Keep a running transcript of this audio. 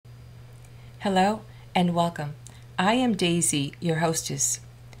Hello and welcome. I am Daisy, your hostess.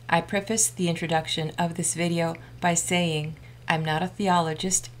 I preface the introduction of this video by saying I'm not a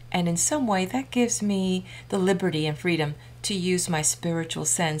theologist, and in some way that gives me the liberty and freedom to use my spiritual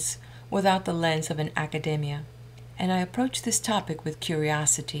sense without the lens of an academia. And I approach this topic with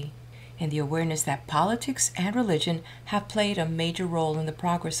curiosity and the awareness that politics and religion have played a major role in the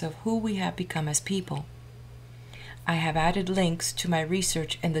progress of who we have become as people. I have added links to my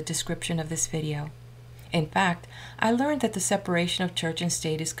research in the description of this video. In fact, I learned that the separation of church and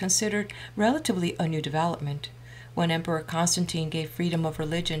state is considered relatively a new development when Emperor Constantine gave freedom of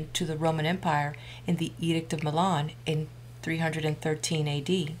religion to the Roman Empire in the Edict of Milan in 313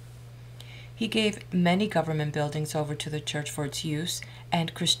 AD. He gave many government buildings over to the church for its use,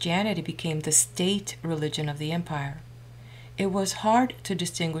 and Christianity became the state religion of the empire. It was hard to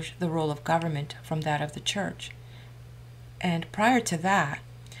distinguish the role of government from that of the church. And prior to that,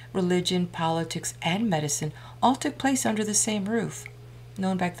 religion, politics, and medicine all took place under the same roof,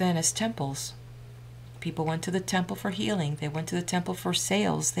 known back then as temples. People went to the temple for healing. They went to the temple for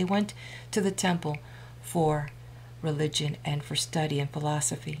sales. They went to the temple for religion and for study and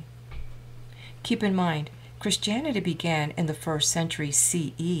philosophy. Keep in mind, Christianity began in the 1st century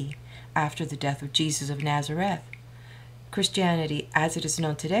CE, after the death of Jesus of Nazareth. Christianity, as it is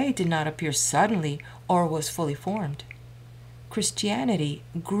known today, did not appear suddenly or was fully formed. Christianity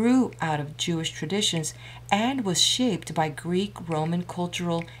grew out of Jewish traditions and was shaped by Greek, Roman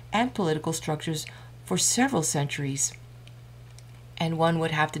cultural, and political structures for several centuries. And one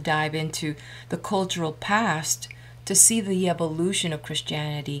would have to dive into the cultural past to see the evolution of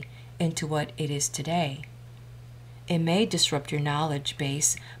Christianity into what it is today. It may disrupt your knowledge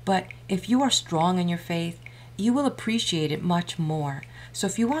base, but if you are strong in your faith, you will appreciate it much more. So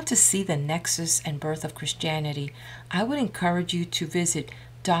if you want to see the nexus and birth of Christianity, I would encourage you to visit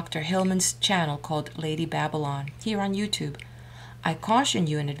Dr. Hillman's channel called Lady Babylon here on YouTube. I caution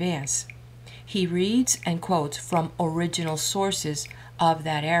you in advance. He reads and quotes from original sources of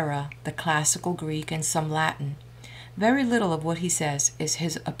that era, the classical Greek and some Latin. Very little of what he says is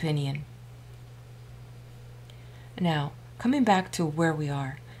his opinion. Now, coming back to where we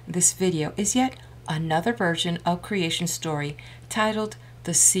are, this video is yet another version of creation story titled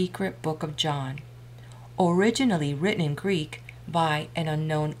The Secret Book of John, originally written in Greek by an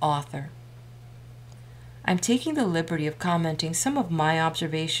unknown author. I'm taking the liberty of commenting some of my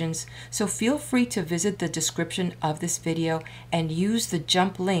observations, so feel free to visit the description of this video and use the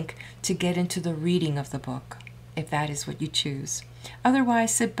jump link to get into the reading of the book, if that is what you choose.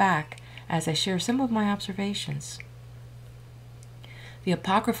 Otherwise, sit back as I share some of my observations. The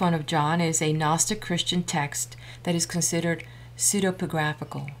Apocryphon of John is a Gnostic Christian text that is considered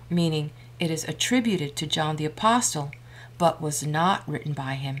pseudepigraphical, meaning it is attributed to John the Apostle, but was not written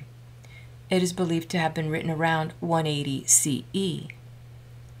by him. It is believed to have been written around 180 CE.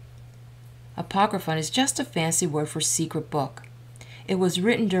 Apocryphon is just a fancy word for secret book. It was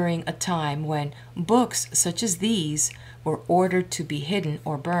written during a time when books such as these were ordered to be hidden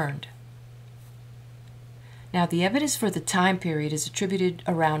or burned. Now, the evidence for the time period is attributed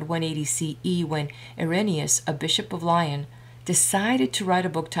around 180 CE when Irenaeus, a bishop of Lyon, decided to write a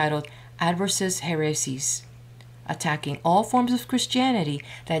book titled Adversus Heresies, attacking all forms of Christianity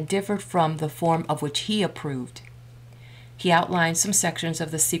that differed from the form of which he approved. He outlined some sections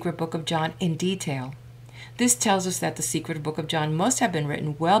of the secret book of John in detail. This tells us that the secret book of John must have been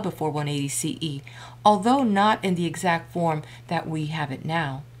written well before 180 CE, although not in the exact form that we have it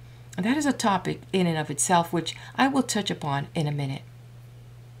now. And that is a topic in and of itself, which I will touch upon in a minute.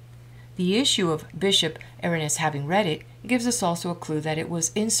 The issue of Bishop Irenaeus having read it gives us also a clue that it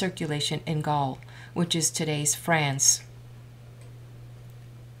was in circulation in Gaul, which is today's France.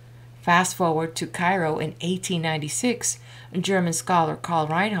 Fast forward to Cairo in 1896, German scholar Karl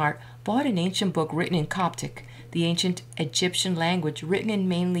Reinhardt bought an ancient book written in Coptic, the ancient Egyptian language written in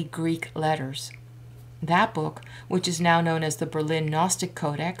mainly Greek letters. That book, which is now known as the Berlin Gnostic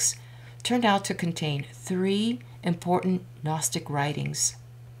Codex, turned out to contain 3 important Gnostic writings: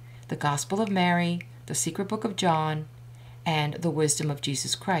 the Gospel of Mary, the Secret Book of John, and the Wisdom of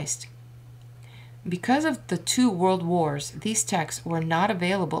Jesus Christ. Because of the 2 world wars, these texts were not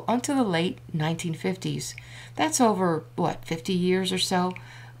available until the late 1950s. That's over, 50 years or so,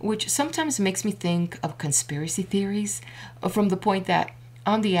 which sometimes makes me think of conspiracy theories, from the point that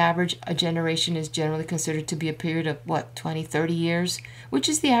on the average, a generation is generally considered to be a period of, 20, 30 years, which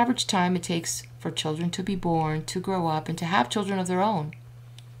is the average time it takes for children to be born, to grow up, and to have children of their own.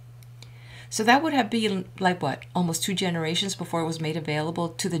 So that would have been almost 2 generations before it was made available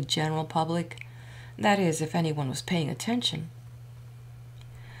to the general public. That is, if anyone was paying attention.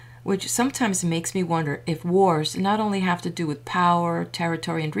 which sometimes makes me wonder if wars not only have to do with power,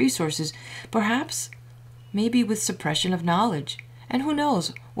 territory, and resources, perhaps maybe with suppression of knowledge. And who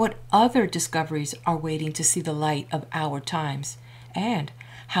knows what other discoveries are waiting to see the light of our times, and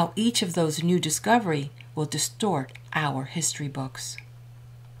how each of those new discoveries will distort our history books.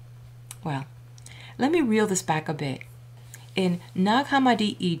 Well, let me reel this back a bit. In Nag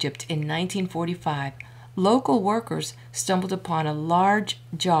Hammadi, Egypt in 1945, local workers stumbled upon a large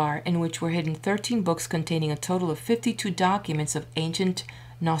jar in which were hidden 13 books containing a total of 52 documents of ancient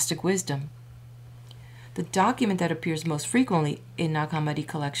Gnostic wisdom. The document that appears most frequently in Nag Hammadi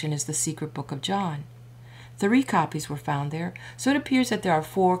collection is the Secret Book of John. 3 copies were found there, so it appears that there are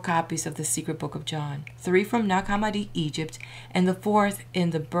 4 copies of the Secret Book of John, 3 from Nag Hammadi, Egypt, and the 4th in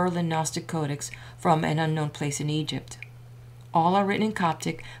the Berlin Gnostic Codex from an unknown place in Egypt. All are written in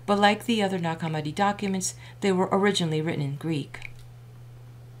Coptic, but like the other Nag Hammadi documents, they were originally written in Greek.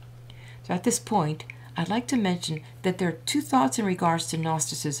 So at this point, I'd like to mention that there are 2 thoughts in regards to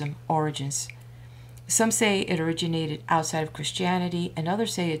Gnosticism origins. Some say it originated outside of Christianity, and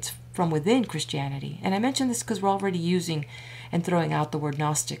others say it's from within Christianity. And I mention this because we're already using and throwing out the word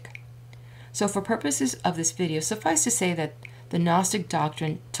Gnostic. So for purposes of this video, suffice to say that the Gnostic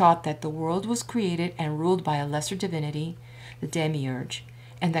doctrine taught that the world was created and ruled by a lesser divinity, the demiurge,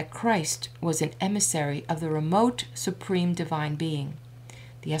 and that Christ was an emissary of the remote supreme divine being,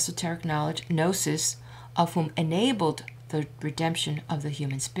 the esoteric knowledge, gnosis, of whom enabled the redemption of the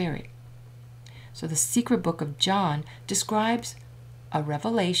human spirit. So the Secret Book of John describes a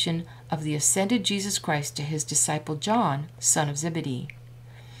revelation of the ascended Jesus Christ to his disciple John, son of Zebedee.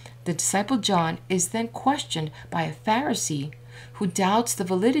 The disciple John is then questioned by a Pharisee who doubts the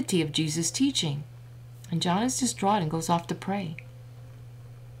validity of Jesus' teaching, and John is distraught and goes off to pray.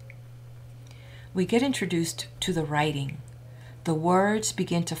 We get introduced to the writing. The words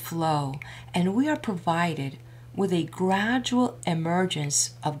begin to flow, and we are provided with a gradual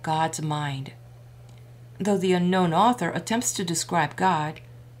emergence of God's mind. Though the unknown author attempts to describe God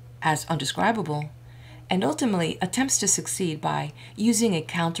as undescribable, and ultimately attempts to succeed by using a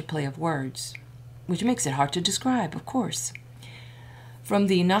counterplay of words, which makes it hard to describe, of course. From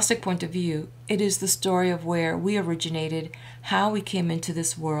the Gnostic point of view, it is the story of where we originated, how we came into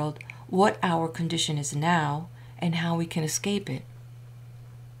this world, what our condition is now, and how we can escape it.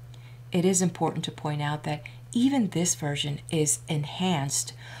 It is important to point out that even this version is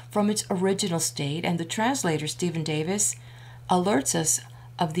enhanced from its original state, and the translator, Stevan Davies, alerts us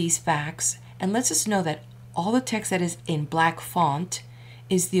of these facts and lets us know that all the text that is in black font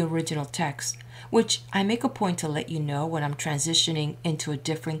is the original text, which I make a point to let you know when I'm transitioning into a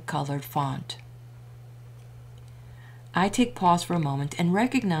different colored font. I take pause for a moment and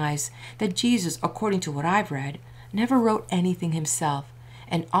recognize that Jesus, according to what I've read, never wrote anything himself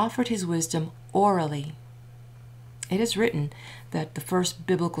and offered his wisdom orally. It is written that the first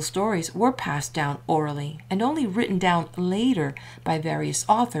biblical stories were passed down orally and only written down later by various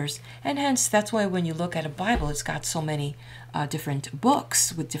authors, and hence that's why when you look at a Bible, it's got so many different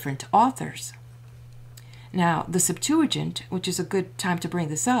books with different authors. Now, the Septuagint, which is a good time to bring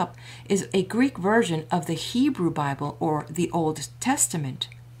this up, is a Greek version of the Hebrew Bible or the Old Testament,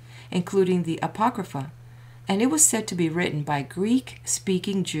 including the Apocrypha, and it was said to be written by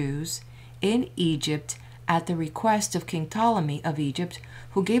Greek-speaking Jews in Egypt at the request of King Ptolemy of Egypt,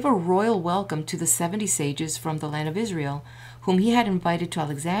 who gave a royal welcome to the 70 sages from the land of Israel, whom he had invited to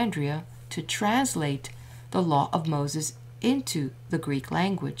Alexandria to translate the law of Moses into the Greek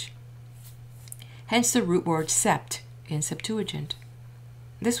language. Hence the root word sept in Septuagint.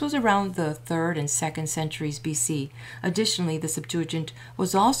 This was around the 3rd and 2nd centuries BC. Additionally, the Septuagint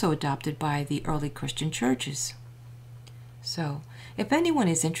was also adopted by the early Christian churches. So, if anyone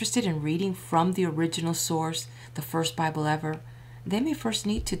is interested in reading from the original source, the first Bible ever, they may first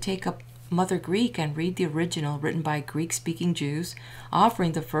need to take up Mother Greek and read the original written by Greek-speaking Jews,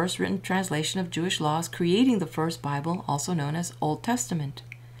 offering the first written translation of Jewish laws, creating the first Bible, also known as Old Testament,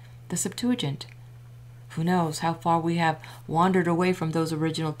 the Septuagint. Who knows how far we have wandered away from those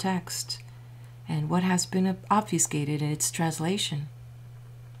original texts, and what has been obfuscated in its translation.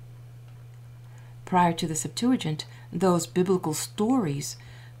 Prior to the Septuagint, those biblical stories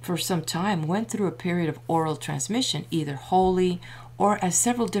for some time went through a period of oral transmission, either wholly or as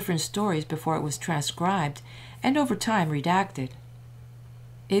several different stories before it was transcribed and over time redacted.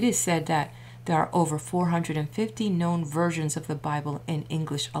 It is said that there are over 450 known versions of the Bible in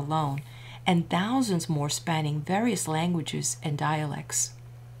English alone, and thousands more spanning various languages and dialects.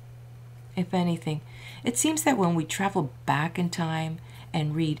 If anything, it seems that when we travel back in time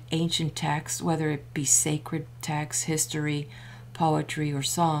and read ancient texts, whether it be sacred texts, history, poetry, or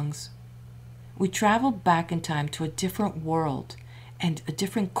songs. We travel back in time to a different world and a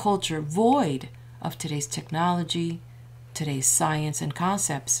different culture void of today's technology, today's science and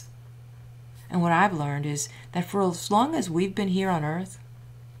concepts. And what I've learned is that for as long as we've been here on Earth,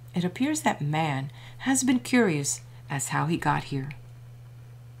 it appears that man has been curious as how he got here.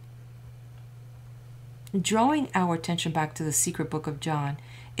 Drawing our attention back to the secret book of John,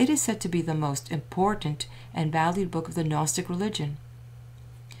 it is said to be the most important and valued book of the Gnostic religion.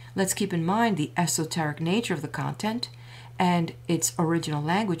 Let's keep in mind the esoteric nature of the content and its original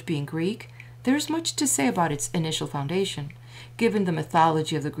language being Greek. There's much to say about its initial foundation, given the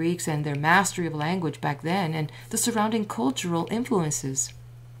mythology of the Greeks and their mastery of language back then and the surrounding cultural influences.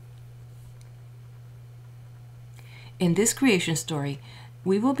 In this creation story,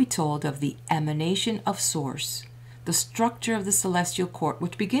 we will be told of the emanation of Source, the structure of the celestial court,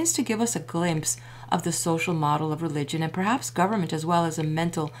 which begins to give us a glimpse of the social model of religion and perhaps government, as well as a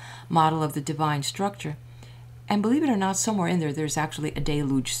mental model of the divine structure. And believe it or not, somewhere in there, there's actually a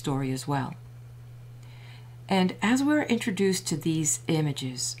deluge story as well. And as we're introduced to these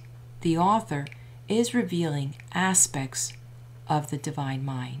images, the author is revealing aspects of the divine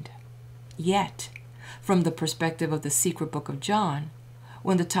mind. Yet, from the perspective of the secret book of John,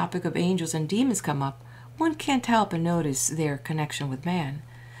 when the topic of angels and demons come up, one can't help but notice their connection with man.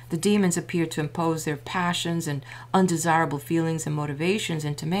 The demons appear to impose their passions and undesirable feelings and motivations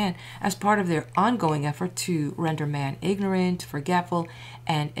into man as part of their ongoing effort to render man ignorant, forgetful,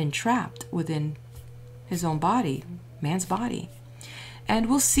 and entrapped within his own body, man's body. And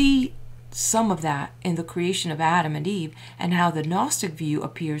we'll see some of that in the creation of Adam and Eve and how the Gnostic view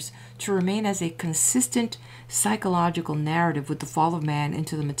appears to remain as a consistent psychological narrative with the fall of man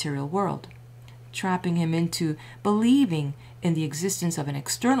into the material world, trapping him into believing in the existence of an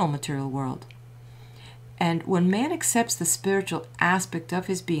external material world. And when man accepts the spiritual aspect of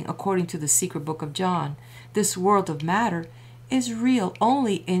his being, according to the secret book of John, this world of matter is real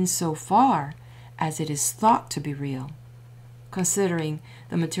only insofar as it is thought to be real, considering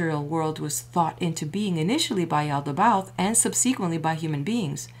the material world was thought into being initially by Yaldabaoth and subsequently by human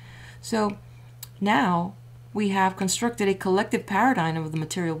beings. So now we have constructed a collective paradigm of the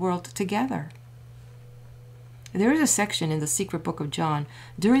material world together. There is a section in the secret book of John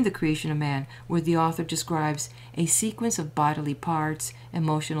during the creation of man where the author describes a sequence of bodily parts,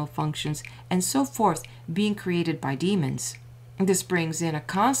 emotional functions, and so forth being created by demons. This brings in a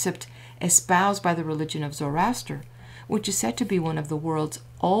concept espoused by the religion of Zoroaster, which is said to be one of the world's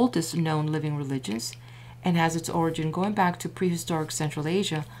oldest known living religions and has its origin going back to prehistoric Central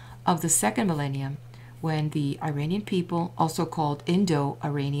Asia of the second millennium, when the Iranian people, also called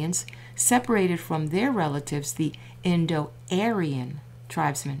Indo-Iranians, separated from their relatives, the Indo-Aryan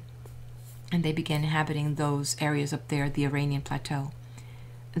tribesmen, and they began inhabiting those areas up there, the Iranian plateau.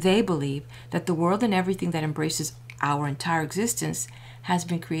 They believe that the world and everything that embraces our entire existence has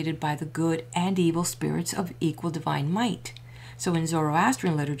been created by the good and evil spirits of equal divine might. So in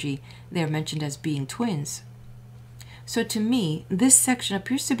Zoroastrian liturgy, they are mentioned as being twins. So to me, this section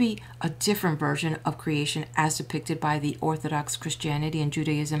appears to be a different version of creation as depicted by the Orthodox Christianity and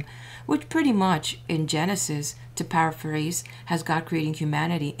Judaism, which pretty much in Genesis, to paraphrase, has God creating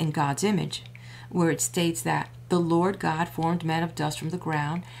humanity in God's image, where it states that the Lord God formed man of dust from the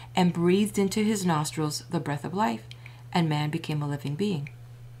ground and breathed into his nostrils the breath of life, and man became a living being.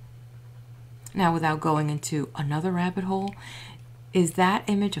 Now, without going into another rabbit hole, is that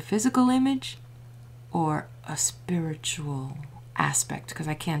image a physical image or a spiritual aspect? Because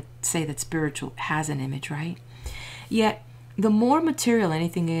I can't say that spiritual has an image, right? Yet, the more material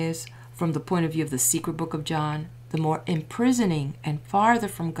anything is from the point of view of the secret book of John, the more imprisoning and farther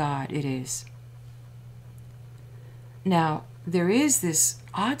from God it is. Now, there is this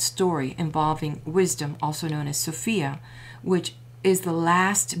odd story involving wisdom, also known as Sophia, which is the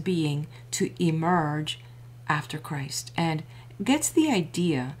last being to emerge after Christ, and gets the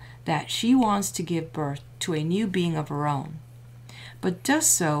idea that she wants to give birth to a new being of her own, but does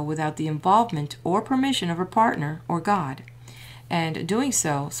so without the involvement or permission of her partner or God, and doing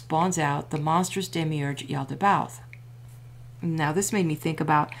so spawns out the monstrous demiurge Yaldabaoth. Now, this made me think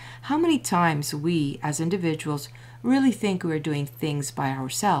about how many times we, as individuals, really think we are doing things by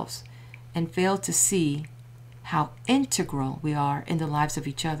ourselves and fail to see how integral we are in the lives of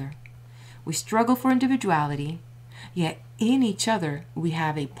each other. We struggle for individuality, yet in each other we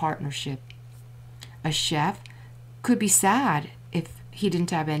have a partnership. A chef could be sad if he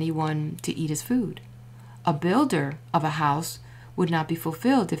didn't have anyone to eat his food. A builder of a house would not be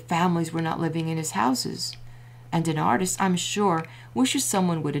fulfilled if families were not living in his houses. And an artist, I'm sure, wishes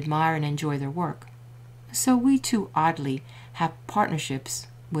someone would admire and enjoy their work. So we too oddly have partnerships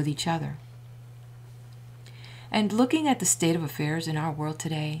with each other. And looking at the state of affairs in our world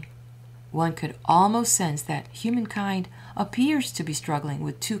today, one could almost sense that humankind appears to be struggling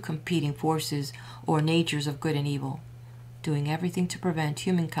with two competing forces or natures of good and evil, doing everything to prevent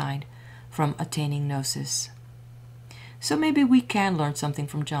humankind from attaining gnosis. So maybe we can learn something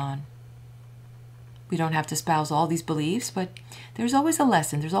from John. We don't have to espouse all these beliefs, but there's always a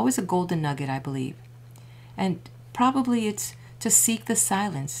lesson. There's always a golden nugget, I believe. And probably it's to seek the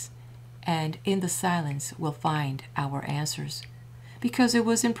silence, and in the silence we'll find our answers. Because it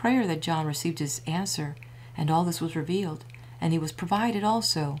was in prayer that John received his answer, and all this was revealed, and he was provided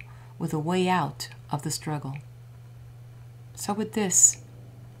also with a way out of the struggle. So with this,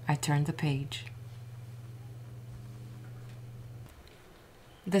 I turn the page.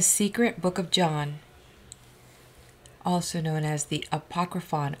 The Secret Book of John, also known as the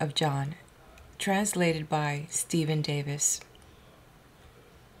Apocryphon of John, translated by Stevan Davies.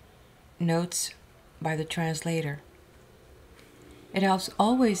 Notes by the translator. It has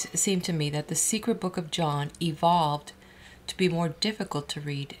always seemed to me that the Secret Book of John evolved to be more difficult to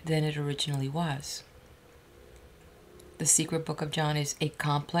read than it originally was. The Secret Book of John is a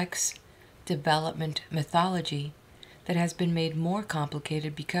complex development mythology that has been made more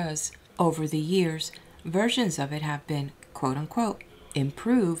complicated because, over the years, versions of it have been, quote-unquote,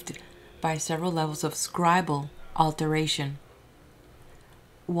 improved by several levels of scribal alteration.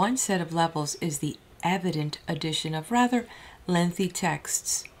 One set of levels is the evident addition of rather lengthy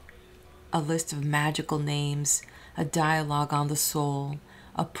texts, a list of magical names, a dialogue on the soul,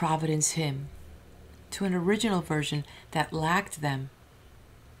 a providence hymn, to an original version that lacked them.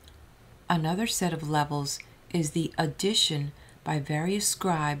 Another set of levels is the addition by various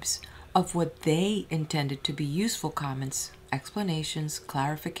scribes of what they intended to be useful comments, explanations,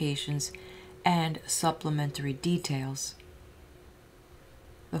 clarifications, and supplementary details.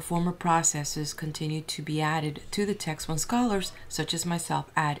 The former processes continue to be added to the text when scholars, such as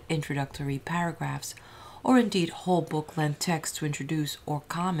myself, add introductory paragraphs, or indeed whole book-length text to introduce or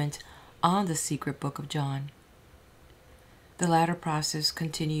comment on the Secret Book of John. The latter process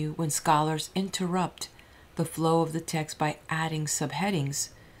continue when scholars interrupt the flow of the text by adding subheadings,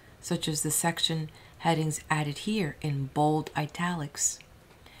 such as the section headings added here in bold italics,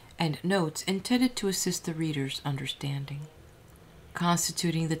 and notes intended to assist the reader's understanding,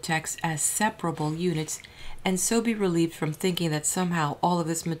 constituting the text as separable units, and so be relieved from thinking that somehow all of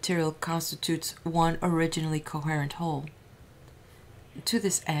this material constitutes one originally coherent whole. To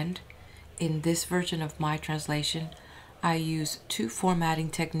this end, in this version of my translation, I use two formatting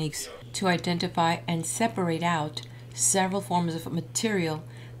techniques to identify and separate out several forms of material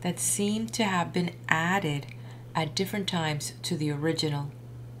that seem to have been added at different times to the original.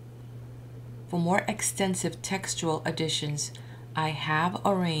 For more extensive textual additions, I have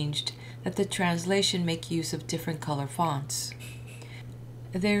arranged that the translation make use of different color fonts.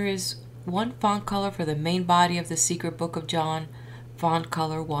 There is one font color for the main body of the Secret Book of John, font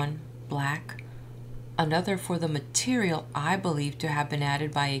color 1, black. Another for the material I believe to have been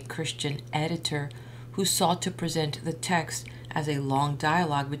added by a Christian editor who sought to present the text as a long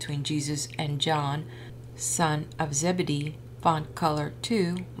dialogue between Jesus and John, son of Zebedee, font color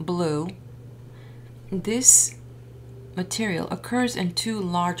 2, blue. This material occurs in two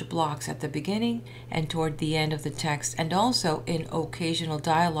large blocks at the beginning and toward the end of the text, and also in occasional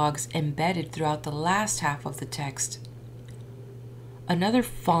dialogues embedded throughout the last half of the text. Another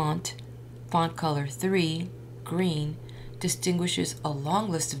font color 3, green, distinguishes a long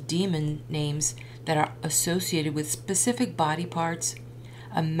list of demon names that are associated with specific body parts,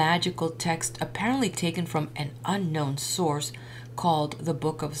 a magical text apparently taken from an unknown source called the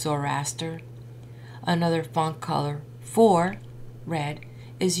Book of Zoroaster. Another font color 4, red,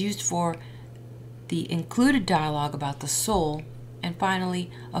 is used for the included dialogue about the soul. And finally,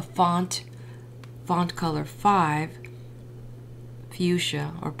 a font color 5,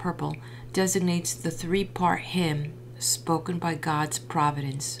 fuchsia or purple, designates the three-part hymn spoken by God's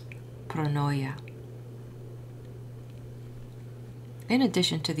providence, pronoia. In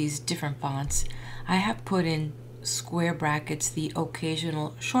addition to these different fonts, I have put in square brackets the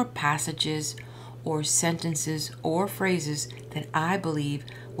occasional short passages or sentences or phrases that I believe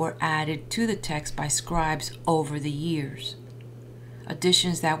were added to the text by scribes over the years.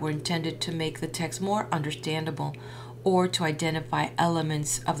 Additions that were intended to make the text more understandable or to identify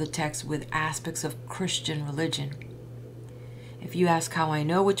elements of the text with aspects of Christian religion. If you ask how I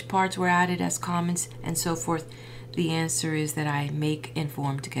know which parts were added as comments and so forth, the answer is that I make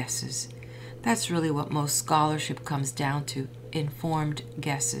informed guesses. That's really what most scholarship comes down to, informed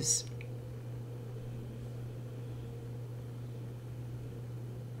guesses.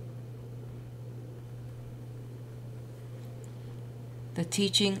 the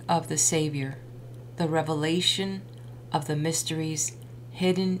teaching of the Savior, the revelation of the mysteries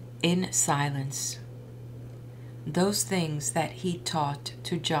hidden in silence, those things that he taught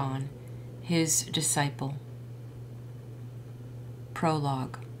to John, his disciple.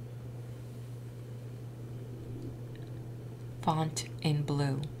 Prologue. Font in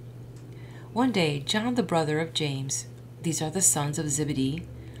blue. One day, John, the brother of James, these are the sons of Zebedee,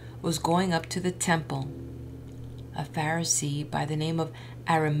 was going up to the temple. A Pharisee by the name of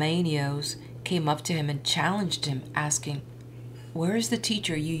Arimaeus came up to him and challenged him, asking, "Where is the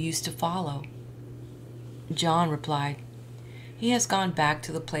teacher you used to follow?" John replied, "He has gone back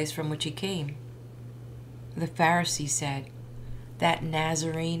to the place from which he came." The Pharisee said, "That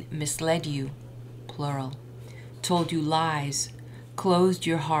Nazarene misled you," plural, told you lies, closed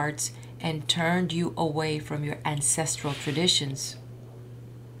your hearts, and turned you away from your ancestral traditions.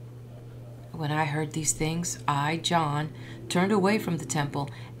 When I heard these things, I, John, turned away from the temple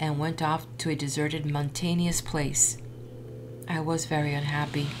and went off to a deserted mountainous place. I was very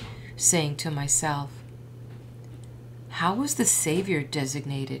unhappy, saying to myself, "How was the Savior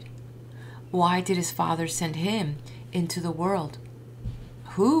designated? Why did his Father send him into the world?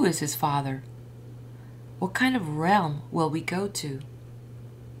 Who is his Father? What kind of realm will we go to?"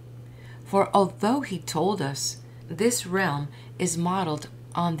 For although he told us this realm is modeled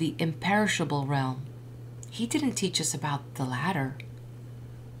on the imperishable realm, he didn't teach us about the latter.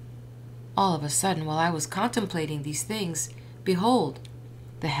 All of a sudden, while I was contemplating these things, behold,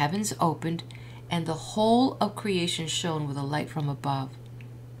 the heavens opened, and the whole of creation shone with a light from above,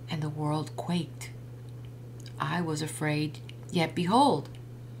 and the world quaked. I was afraid, yet behold,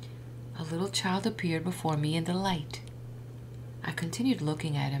 a little child appeared before me in the light. I continued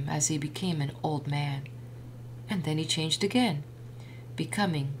looking at him as he became an old man, and then he changed again,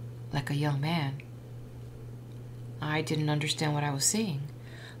 becoming like a young man. I didn't understand what I was seeing,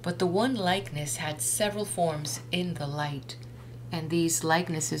 but the one likeness had several forms in the light, and these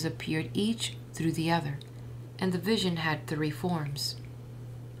likenesses appeared each through the other, and the vision had 3 forms.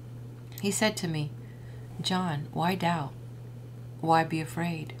 He said to me, "John, why doubt? Why be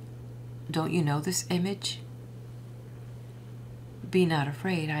afraid? Don't you know this image? Be not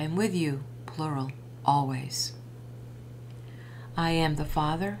afraid, I am with you," plural, always. I am the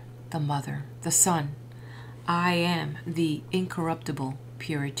Father, the Mother, the Son. I am the incorruptible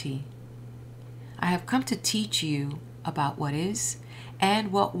purity. I have come to teach you about what is,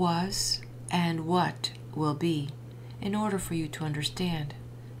 and what was, and what will be, in order for you to understand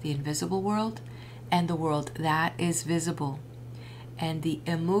the invisible world and the world that is visible, and the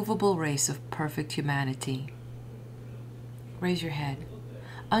immovable race of perfect humanity. Raise your head.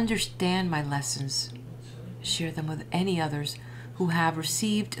 Understand my lessons. Share them with any others who have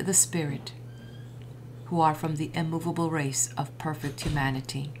received the Spirit, who are from the immovable race of perfect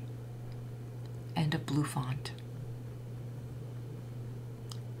humanity. End of blue font.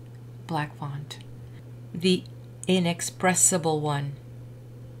 Black font. The Inexpressible One.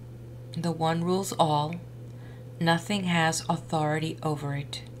 The One rules all. Nothing has authority over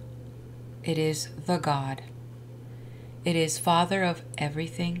it. It is the God. It is Father of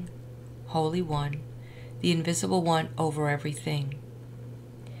everything, Holy One, the Invisible One over everything.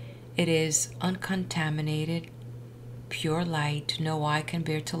 It is uncontaminated, pure light no eye can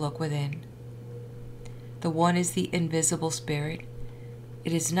bear to look within. The One is the invisible Spirit.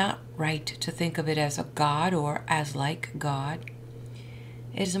 It is not right to think of it as a God or as like God.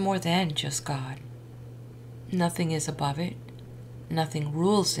 It is more than just God. Nothing is above it. Nothing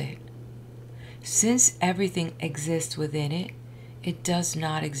rules it. Since everything exists within it, it does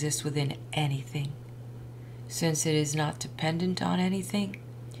not exist within anything. Since it is not dependent on anything,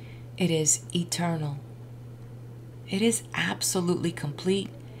 it is eternal. It is absolutely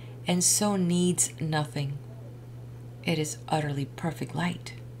complete and so needs nothing. It is utterly perfect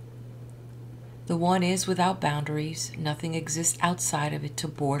light. The One is without boundaries. Nothing exists outside of it to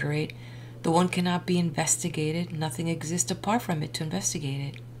border it. The One cannot be investigated. Nothing exists apart from it to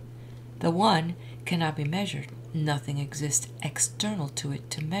investigate it. The One cannot be measured. Nothing exists external to it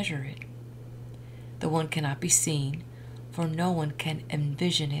to measure it. The One cannot be seen, for no one can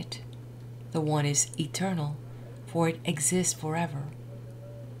envision it. The One is eternal, for it exists forever.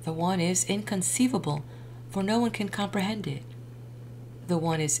 The One is inconceivable, for no one can comprehend it. The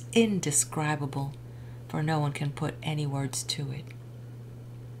One is indescribable, for no one can put any words to it.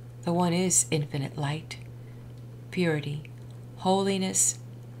 The One is infinite light, purity, holiness,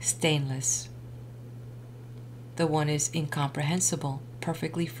 stainless. The One is incomprehensible,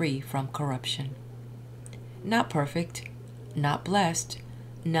 perfectly free from corruption. Not perfect, not blessed,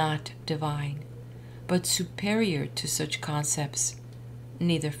 not divine, but superior to such concepts,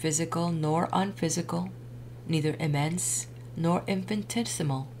 neither physical nor unphysical, neither immense nor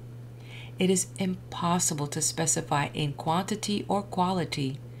infinitesimal. It is impossible to specify in quantity or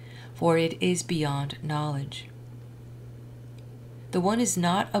quality, for it is beyond knowledge. The One is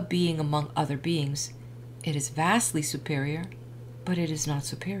not a being among other beings. It is vastly superior, but it is not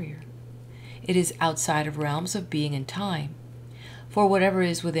superior. It is outside of realms of being and time, for whatever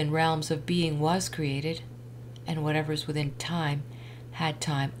is within realms of being was created, and whatever is within time had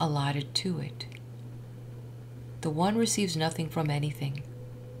time allotted to it. The One receives nothing from anything.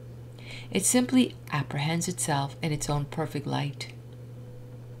 It simply apprehends itself in its own perfect light.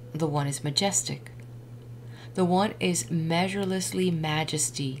 The One is majestic. The One is measurelessly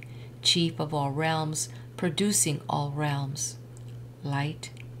majesty, chief of all realms, producing all realms.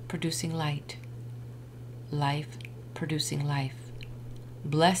 Light producing light. Life producing life.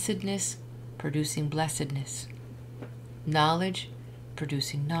 Blessedness producing blessedness. Knowledge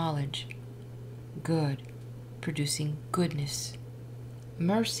producing knowledge. Good producing goodness.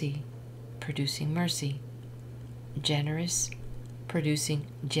 Mercy producing mercy. Generous producing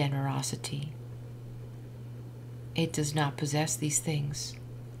generosity. It does not possess these things.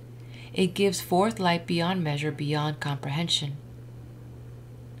 It gives forth light beyond measure, beyond comprehension.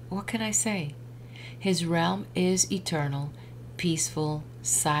 What can I say? His realm is eternal, peaceful,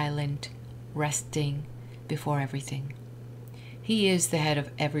 silent, resting before everything. He is the head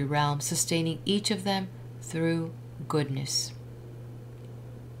of every realm, sustaining each of them through goodness.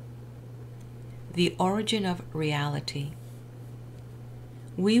 The origin of reality.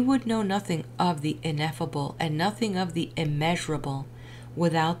 We would know nothing of the ineffable and nothing of the immeasurable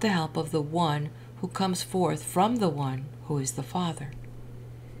without the help of the One who comes forth from the One who is the Father.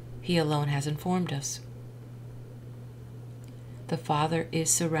 He alone has informed us. The Father is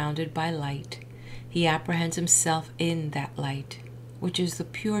surrounded by light. He apprehends himself in that light, which is the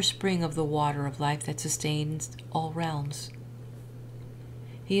pure spring of the water of life that sustains all realms.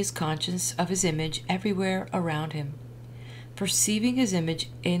 He is conscious of his image everywhere around him, perceiving his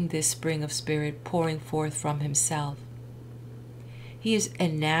image in this spring of spirit pouring forth from himself. He is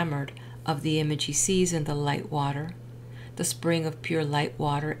enamored of the image he sees in the light water, the spring of pure light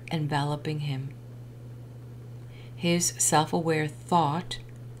water enveloping him. His self-aware thought,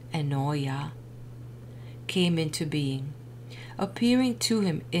 Enoia, came into being, appearing to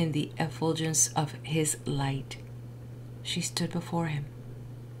him in the effulgence of his light. She stood before him.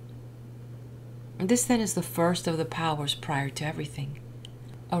 This then is the first of the powers prior to everything,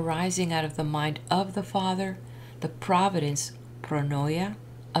 arising out of the mind of the Father, the providence, pronoia,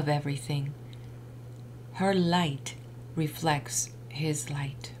 of everything. Her light reflects his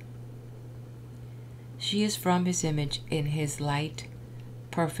light. She is from his image in his light,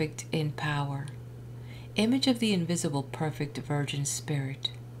 perfect in power, image of the invisible perfect Virgin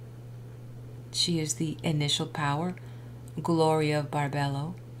Spirit. She is the initial power, glory of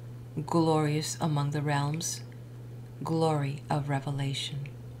Barbelo, glorious among the realms, glory of revelation.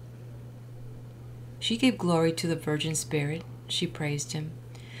 She gave glory to the Virgin Spirit. She praised him,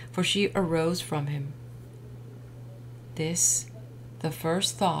 for she arose from him. This, the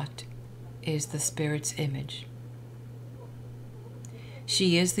first thought, is the Spirit's image.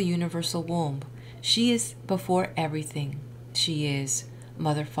 She is the universal womb. She is before everything. She is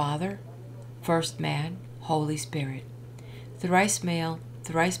Mother, Father, first man, Holy Spirit, thrice male,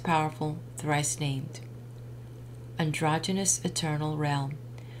 thrice powerful, thrice named. Androgynous eternal realm,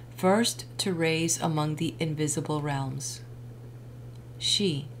 first to raise among the invisible realms.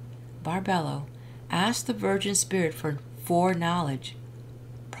 She, Barbelo, asked the Virgin Spirit for foreknowledge,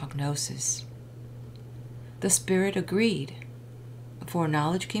 prognosis. The Spirit agreed.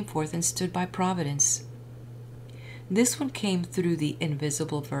 Foreknowledge came forth and stood by providence. This one came through the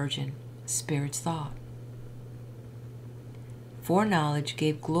invisible Virgin, Spirit's thought. Foreknowledge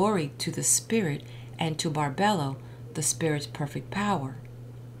gave glory to the Spirit and to Barbelo, the Spirit's perfect power,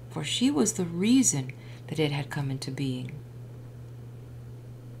 for she was the reason that it had come into being.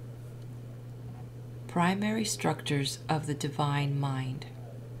 Primary structures of the divine mind.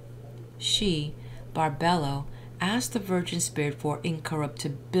 She, Barbelo, asked the Virgin Spirit for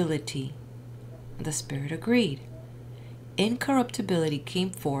incorruptibility. The Spirit agreed. Incorruptibility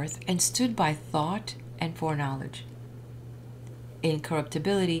came forth and stood by thought and foreknowledge.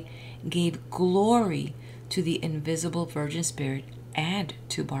 Incorruptibility gave glory to the invisible Virgin Spirit and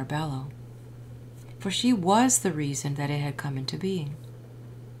to Barbelo, for she was the reason that it had come into being.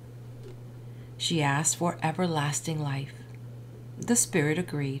 She asked for everlasting life. The Spirit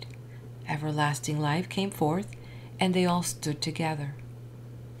agreed. Everlasting life came forth, and they all stood together.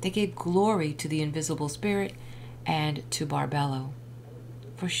 They gave glory to the invisible Spirit and to Barbelo.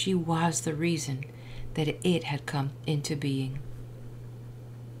 for she was the reason that it had come into being.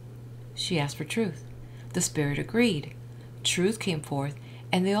 She asked for truth. The Spirit agreed. Truth came forth,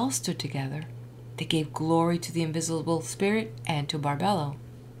 and they all stood together. They gave glory to the invisible Spirit and to Barbello,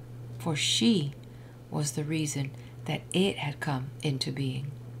 for she was the reason that it had come into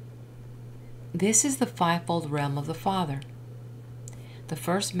being. This is the fivefold realm of the Father. The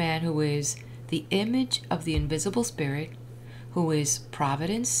first man, who is the image of the invisible Spirit, who is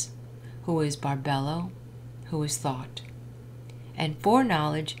providence, who is Barbello, who is thought, and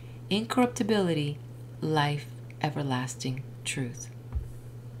foreknowledge, incorruptibility, life, everlasting truth.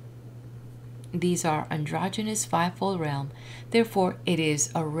 These are androgynous fivefold realm, therefore it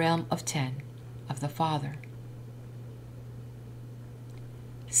is a realm of 10 of the Father.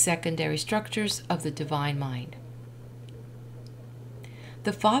 Secondary structures of the divine mind.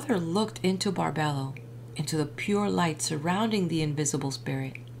 The Father looked into Barbello, into the pure light surrounding the invisible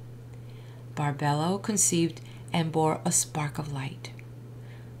Spirit. Barbello conceived and bore a spark of light,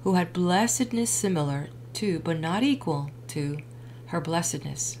 who had blessedness similar to, but not equal to, her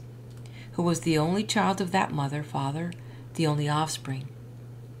blessedness, who was the only child of that mother, Father, the only offspring,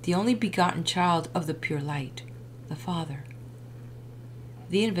 the only begotten child of the pure light, the Father.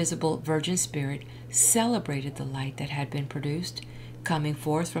 The invisible Virgin Spirit celebrated the light that had been produced, coming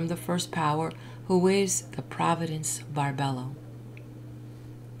forth from the first power, who is the providence Barbello.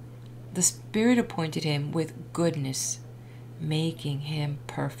 The Spirit appointed him with goodness, making him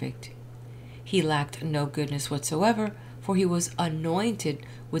perfect. He lacked no goodness whatsoever, for he was anointed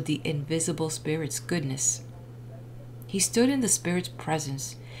with the invisible Spirit's goodness. He stood in the Spirit's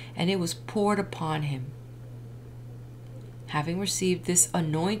presence, and it was poured upon him. Having received this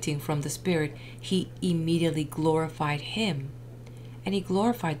anointing from the Spirit, he immediately glorified him, and he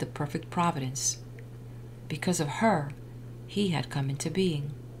glorified the perfect providence. Because of her, he had come into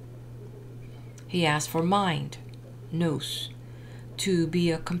being. He asked for mind, nous, to be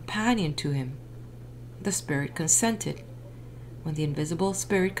a companion to him. The Spirit consented. When the invisible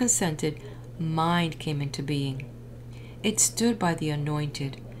Spirit consented, mind came into being. It stood by the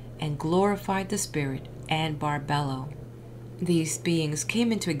anointed and glorified the Spirit and Barbello. These beings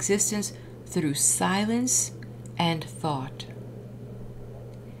came into existence through silence and thought.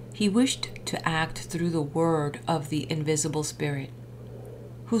 He wished to act through the word of the invisible Spirit,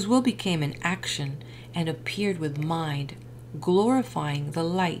 whose will became an action and appeared with mind, glorifying the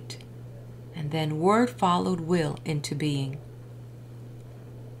light, and then word followed will into being.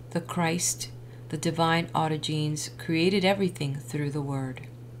 The Christ, the divine autogenes, created everything through the word.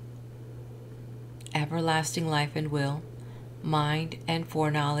 Everlasting life and will, mind and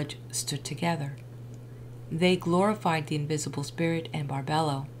foreknowledge stood together. They glorified the invisible Spirit and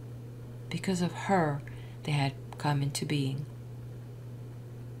Barbello. Because of her, they had come into being.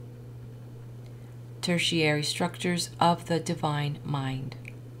 Tertiary structures of the divine mind.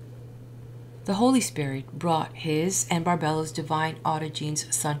 The Holy Spirit brought his and Barbello's divine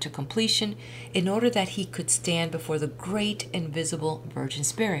autogenes son to completion in order that he could stand before the great invisible Virgin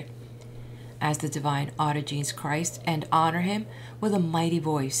Spirit as the divine autogenes Christ and honor him with a mighty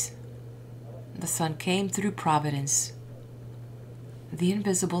voice. The Son came through providence. The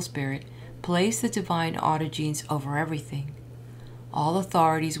invisible Spirit placed the divine autogenes over everything. All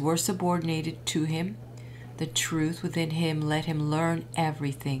authorities were subordinated to him. The truth within him let him learn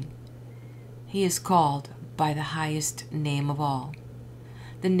everything. He is called by the highest name of all.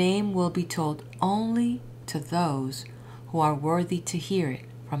 The name will be told only to those who are worthy to hear it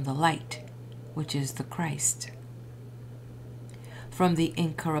from the light, which is the Christ. From the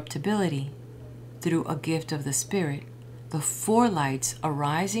incorruptibility, through a gift of the Spirit, the four lights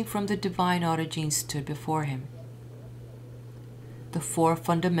arising from the divine autogenes stood before him. The four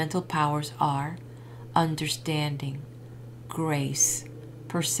fundamental powers are understanding, grace,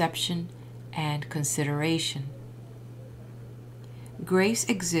 perception, and consideration. Grace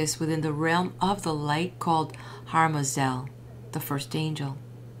exists within the realm of the light called Harmazel, the first angel.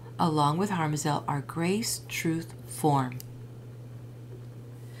 Along with Harmazel are grace, truth, form.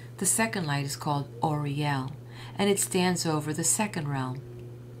 The second light is called Oriel, and it stands over the second realm.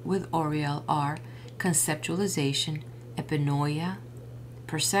 With Oriel are conceptualization, epinoia,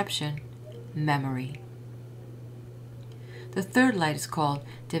 perception, memory. The third light is called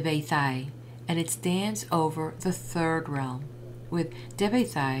Devethai, and it stands over the third realm. With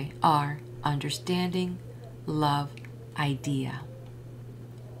Devethai are understanding, love, idea.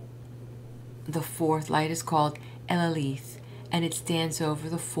 The fourth light is called Elalith, and it stands over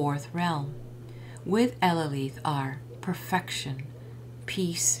the fourth realm. With Elalith are perfection,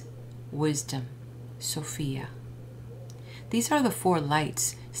 peace, wisdom, Sophia. These are the 4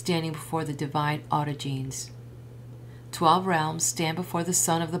 lights standing before the divine autogenes. 12 realms stand before the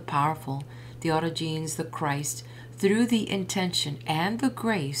Son of the Powerful, the autogenes, the Christ, through the intention and the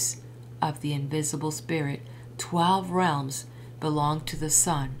grace of the invisible Spirit. 12 realms belong to the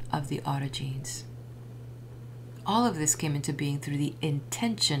Son of the autogenes. All of this came into being through the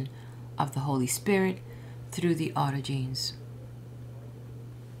intention of the Holy Spirit, through the autogenes.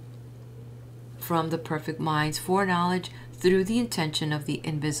 From the perfect mind's foreknowledge, through the intention of the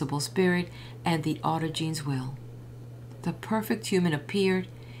invisible Spirit and the autogenes' will, the perfect human appeared,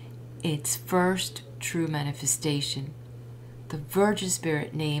 its first true manifestation. The Virgin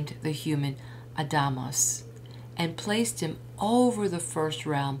Spirit named the human Adamos and placed him over the first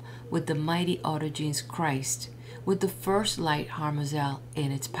realm with the mighty autogenes Christ, with the first light Harmazel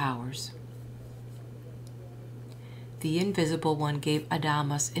in its powers. The Invisible One gave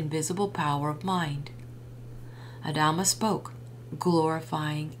Adamas invisible power of mind. Adama spoke,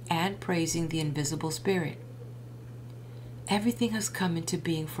 glorifying and praising the invisible Spirit. Everything has come into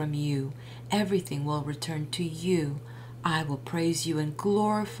being from you. Everything will return to you. I will praise you and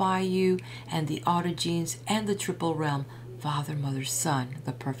glorify you and the autogenes and the triple realm, Father, Mother, Son,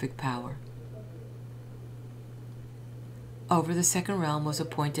 the perfect power. Over the second realm was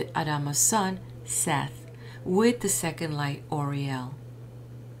appointed Adama's son, Seth, with the second light, Oriel.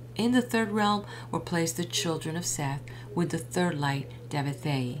 In the third realm were placed the children of Seth, with the third light,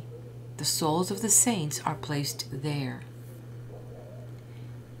 Davies. The souls of the saints are placed there.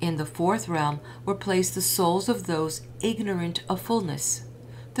 In the fourth realm were placed the souls of those ignorant of fullness,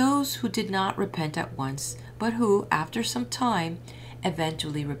 those who did not repent at once, but who, after some time,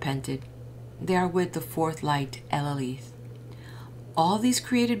 eventually repented. They are with the fourth light, Elelith. All these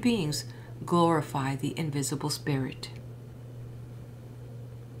created beings glorify the invisible Spirit.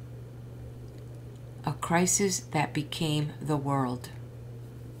 A crisis that became the world.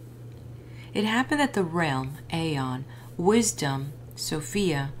 It happened that the realm, Aeon, wisdom,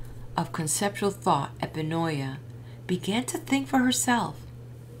 Sophia, of conceptual thought, Epinoia, began to think for herself.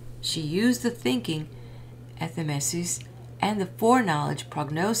 She used the thinking, Ethemesis, and the foreknowledge,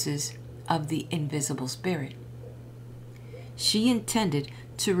 Prognosis, of the invisible Spirit. She intended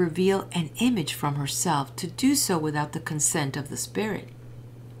to reveal an image from herself, to do so without the consent of the Spirit,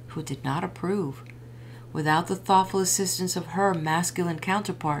 who did not approve, without the thoughtful assistance of her masculine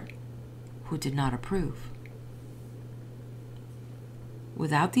counterpart, who did not approve.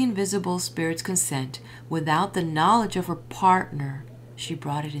 Without the invisible Spirit's consent, without the knowledge of her partner, she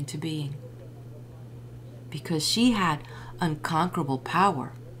brought it into being. Because she had unconquerable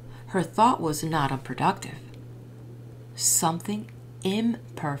power, her thought was not unproductive. Something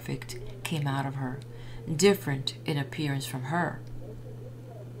imperfect came out of her, different in appearance from her.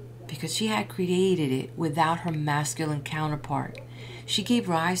 Because she had created it without her masculine counterpart, she gave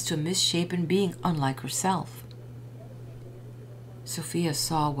rise to a misshapen being unlike herself. Sophia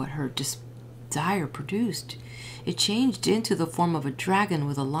saw what her desire produced. It changed into the form of a dragon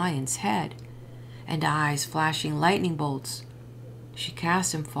with a lion's head and eyes flashing lightning bolts. She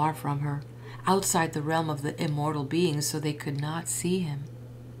cast him far from her, outside the realm of the immortal beings, so they could not see him.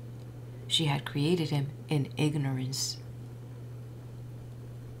 She had created him in ignorance.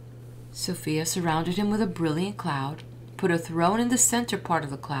 Sophia surrounded him with a brilliant cloud, put a throne in the center part of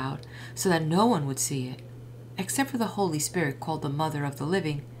the cloud so that no one would see it, except for the Holy Spirit, called the Mother of the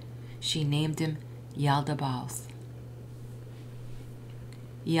Living. She named him Yaldabaoth.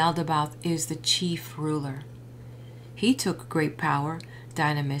 Yaldabaoth is the chief ruler. He took great power,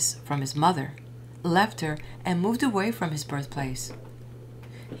 dynamis, from his mother, left her, and moved away from his birthplace.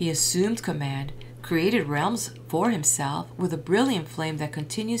 He assumed command, created realms for himself with a brilliant flame that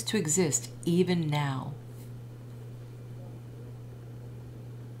continues to exist even now.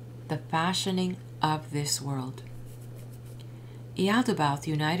 The fashioning of this world. Yaldabaoth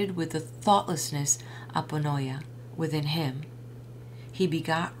united with the thoughtlessness Aponoia within him. He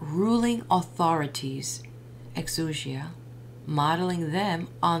begot ruling authorities, exousia, modeling them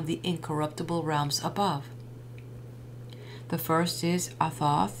on the incorruptible realms above. The first is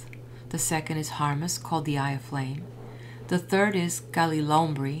Athoth, the second is Harmas, called the Eye of Flame, the third is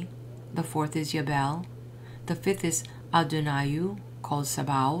Galilombri, the fourth is Yabel, the fifth is Adonayu, called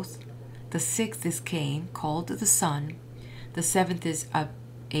Sabaoth, the sixth is Cain, called the Sun, the seventh is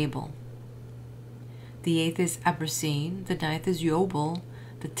Abel, the eighth is Abrasine, the ninth is Yobel,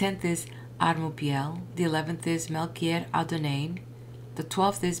 the 10th is Armupiel, the 11th is Melchior Adonain, the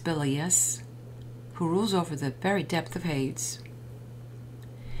 12th is Belias, who rules over the very depth of Hades.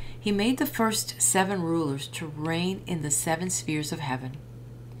 He made the first 7 rulers to reign in the 7 spheres of heaven.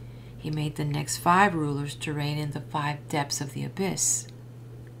 He made the next 5 rulers to reign in the 5 depths of the abyss.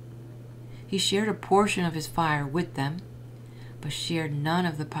 He shared a portion of his fire with them, but shared none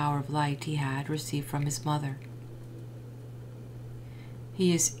of the power of light he had received from his mother.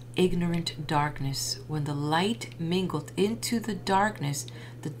 He is ignorant darkness. When the light mingled into the darkness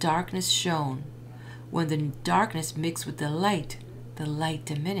shone. When the darkness mixed with the light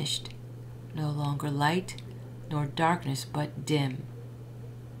diminished. No longer light nor darkness, but dim.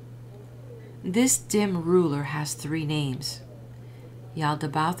 This dim ruler has 3 names.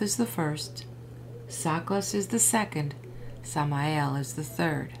 Yaldabaoth is the first, Saklas is the second, Samael is the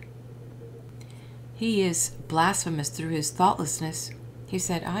third. He is blasphemous through his thoughtlessness. He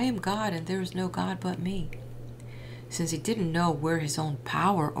said, I am God and there is no God but me, since he didn't know where his own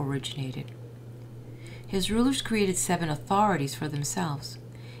power originated. His rulers created 7 authorities for themselves.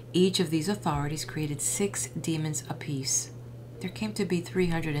 Each of these authorities created 6 demons apiece. There came to be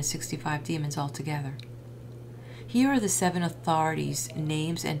 365 demons altogether. Here are the 7 authorities'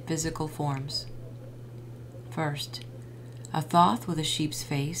 names and physical forms. First, Athoth with a sheep's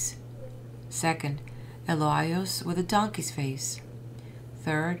face. Second, Eloios with a donkey's face.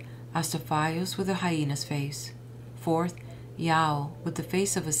 Third, Astaphios with a hyena's face. Fourth, Yael with the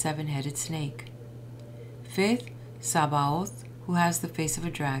face of a 7-headed snake. Fifth, Sabaoth, who has the face of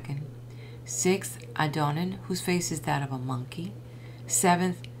a dragon. Sixth, Adonin, whose face is that of a monkey.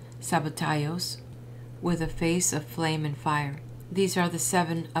 Seventh, Sabataios, with a face of flame and fire. These are the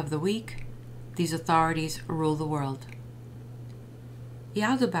 7 of the week. These authorities rule the world.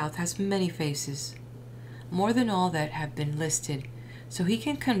 Yaldabaoth has many faces, more than all that have been listed, so he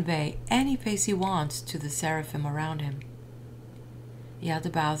can convey any face he wants to the seraphim around him.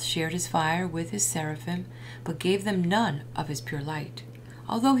 Yaldabaoth shared his fire with his seraphim, but gave them none of his pure light,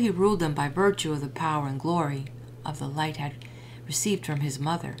 although he ruled them by virtue of the power and glory of the light had received from his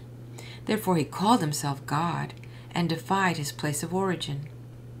mother. Therefore he called himself God and defied his place of origin.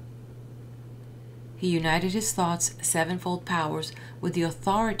 He united his thoughts' 7-fold powers with the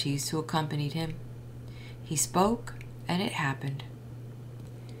authorities who accompanied him. He spoke, and it happened.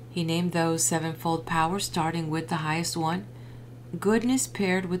 He named those 7-fold powers, starting with the highest one, goodness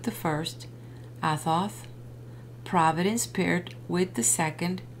paired with the first, Athoth, providence paired with the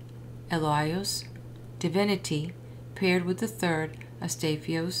second, Eloios, divinity paired with the third,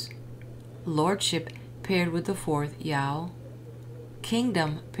 Astaphios, lordship paired with the fourth, Yael,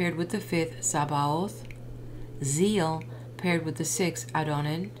 kingdom paired with the 5th, Sabaoth, zeal paired with the 6th,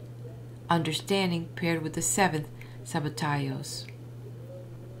 Adonin, understanding paired with the 7th, Sabataios.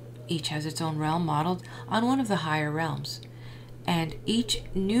 Each has its own realm modeled on one of the higher realms, and each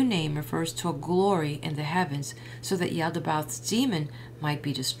new name refers to a glory in the heavens, so that Yaldabaoth's demon might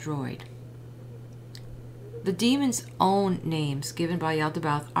be destroyed. The demon's own names given by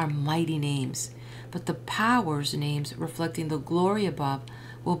Yaldabaoth are mighty names, but the powers' names reflecting the glory above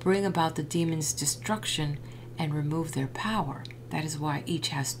will bring about the demon's destruction and remove their power. That is why each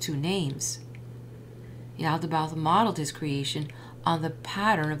has 2 names. Yaldabaoth modeled his creation on the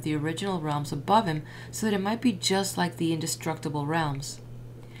pattern of the original realms above him so that it might be just like the indestructible realms.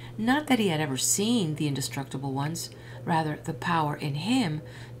 Not that he had ever seen the indestructible ones, rather the power in him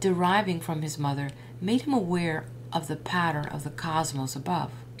deriving from his mother made him aware of the pattern of the cosmos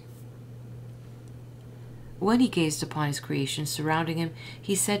above. When he gazed upon his creation surrounding him,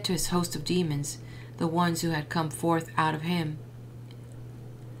 he said to his host of demons, the ones who had come forth out of him,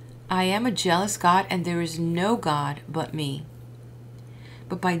 I am a jealous God, and there is no God but me.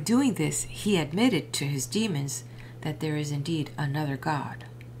 But by doing this, he admitted to his demons that there is indeed another God.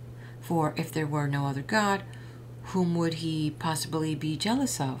 For if there were no other God, whom would he possibly be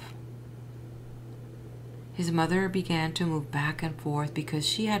jealous of? His mother began to move back and forth because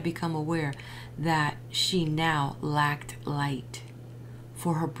she had become aware that she now lacked light,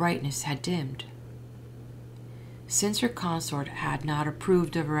 for her brightness had dimmed. Since her consort had not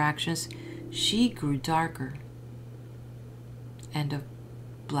approved of her actions, she grew darker. End of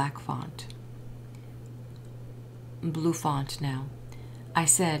black font. Blue font now. I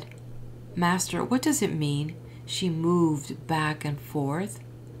said, Master, what does it mean? She moved back and forth.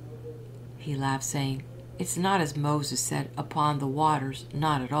 He laughed, saying, It's not as Moses said, upon the waters,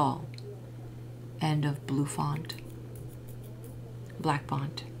 not at all. End of blue font. Black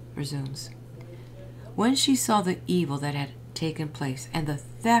font resumes. When she saw the evil that had taken place and the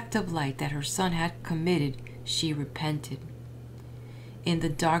theft of light that her son had committed, she repented. In the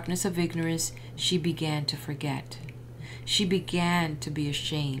darkness of ignorance, she began to forget. She began to be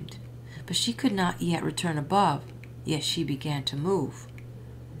ashamed, but she could not yet return above, yet she began to move.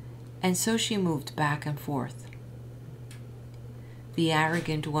 And so she moved back and forth. The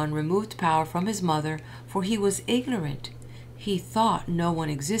arrogant one removed power from his mother, for he was ignorant. He thought no one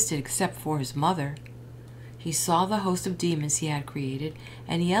existed except for his mother. He saw the host of demons he had created,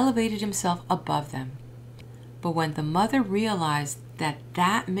 and he elevated himself above them. But when the mother realized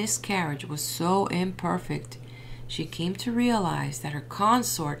that miscarriage was so imperfect, she came to realize that her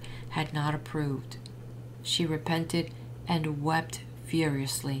consort had not approved. She repented and wept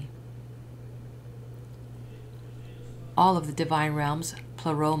furiously. All of the divine realms,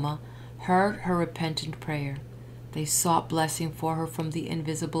 Pleroma, heard her repentant prayer. They sought blessing for her from the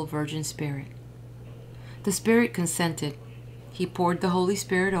invisible Virgin Spirit. The Spirit consented. He poured the Holy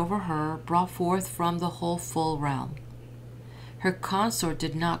Spirit over her, brought forth from the whole full realm. Her consort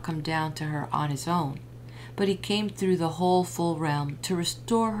did not come down to her on his own, but he came through the whole full realm to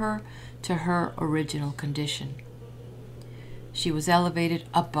restore her to her original condition. She was elevated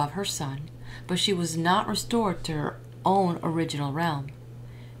above her son, but she was not restored to her own original realm.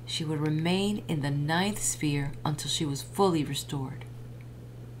 She would remain in the 9th sphere until she was fully restored.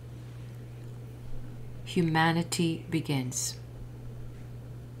 Humanity begins.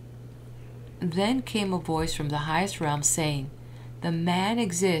 Then came a voice from the highest realm saying, "The man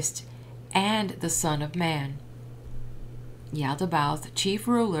exists and the Son of Man." Yaldabaoth, the chief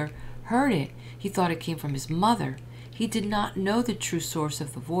ruler, heard it. He thought it came from his mother. He did not know the true source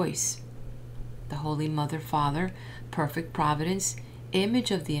of the voice. The Holy Mother, Father, perfect providence,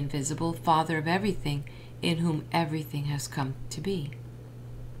 image of the invisible, Father of everything, in whom everything has come to be.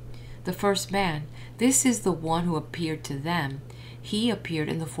 The first man, this is the one who appeared to them. He appeared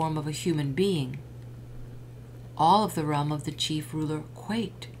in the form of a human being. All of the realm of the chief ruler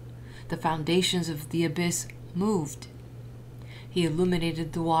quaked. The foundations of the abyss moved. He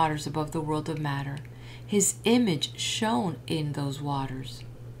illuminated the waters above the world of matter. His image shone in those waters.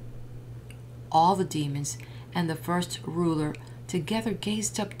 All the demons and the first ruler together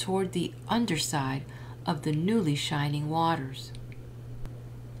gazed up toward the underside of the newly shining waters.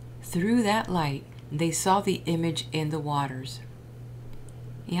 Through that light, they saw the image in the waters.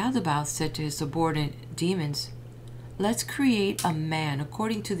 Yaldabaoth said to his subordinate demons, "Let's create a man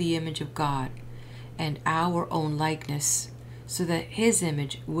according to the image of God and our own likeness, so that his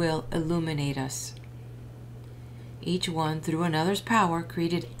image will illuminate us." Each one, through another's power,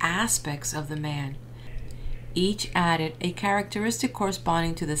 created aspects of the man. Each added a characteristic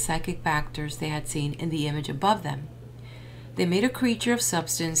corresponding to the psychic factors they had seen in the image above them. They made a creature of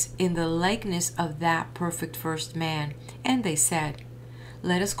substance in the likeness of that perfect first man, and they said,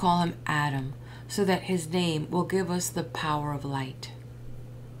 "Let us call him Adam, so that his name will give us the power of light."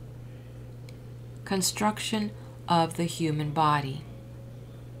 Construction of the human body.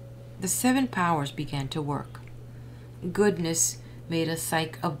 The 7 powers began to work. Goodness made a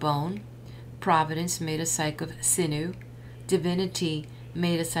psyche of bone. Providence made a psyche of sinew. Divinity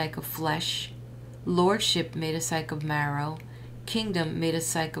made a psyche of flesh. Lordship made a psyche of marrow. Kingdom made a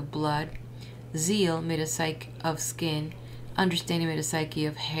psyche of blood. Zeal made a psyche of skin. Understanding made a psyche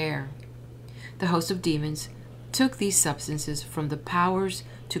of hair. The host of demons took these substances from the powers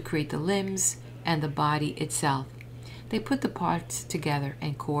to create the limbs and the body itself. They put the parts together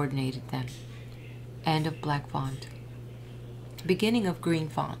and coordinated them. End of black font. Beginning of green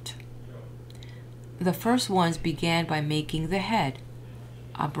font. The first ones began by making the head.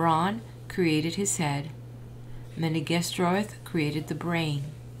 Abron created his head. Menegestroith created the brain.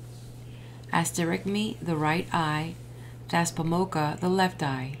 Asterigme the right eye. Thaspamoka the left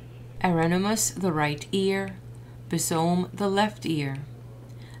eye. Arenomus the right ear. Besome the left ear.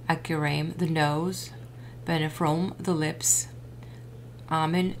 Akiraim the nose. Benephrom the lips.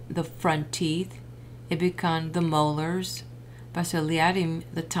 Amen the front teeth. Ibicon the molars. Basiliadim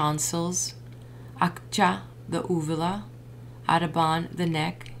the tonsils. Akcha the uvula. Adaban the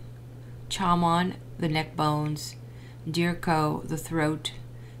neck. Chamon the neck bones. Dirko the throat.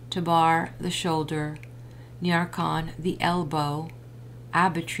 Tabar the shoulder. Nyarkon the elbow.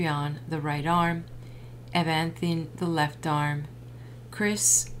 Abatrion the right arm. Evanthin the left arm.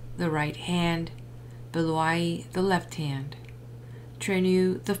 Chris the right hand. Beluai the left hand.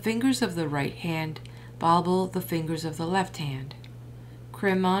 Trenu the fingers of the right hand. Balbal the fingers of the left hand.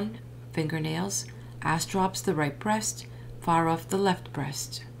 Crimon fingernails. Astrops the right breast. Pharof the left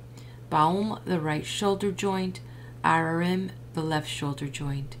breast. Baum the right shoulder joint. Ararim the left shoulder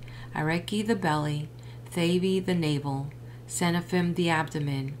joint. Areki the belly. Thavi the navel. Seraphim the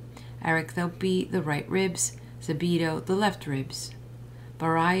abdomen. Aricthope the right ribs. Zebedo the left ribs.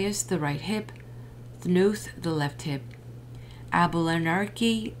 Barias the right hip. Thnuth the left hip.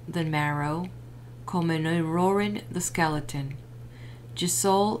 Abulanarchy the marrow. Komenororin the skeleton.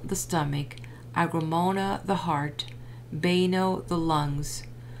 Gisol the stomach. Agramona the heart. Beno the lungs,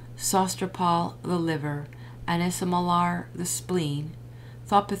 Sostropol the liver, Anisamalar the spleen,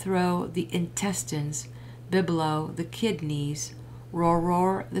 Thopithro the intestines, Biblo the kidneys,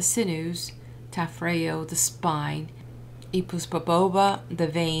 Roror the sinews, Taphreo the spine, Epuspaboba the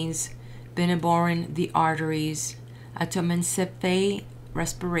veins, Biniborin the arteries, Atomencephae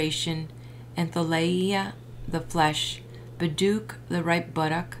respiration, Enthalaia the flesh, Beduk the right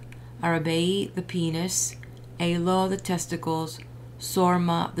buttock, Arabai the penis, Alo the testicles,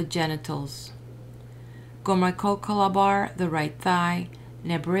 Sorma the genitals, Gomricocalabar the right thigh,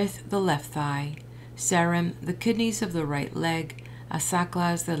 Nebrith the left thigh, Serum the kidneys of the right leg,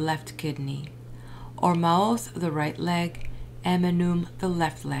 Asaklas the left kidney, Ormaoth the right leg, Amenum the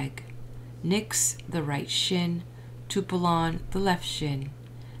left leg, Nix the right shin, Tupulon the left shin,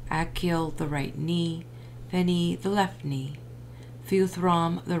 Achil the right knee, Peni the left knee,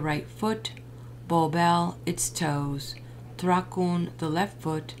 Phuthrom the right foot, Bobel its toes, Thrakun the left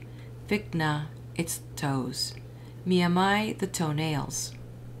foot, Phicna its toes, Miamai the toenails.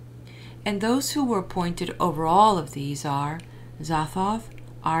 And those who were appointed over all of these are Zathoth,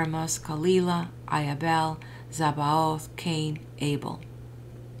 Armas, Kalila, Iabel, Zabaoth, Cain, Abel.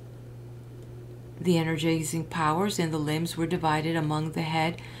 The energizing powers in the limbs were divided among the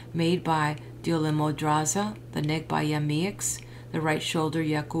head made by Diolemodraza, the neck by Yamix, the right shoulder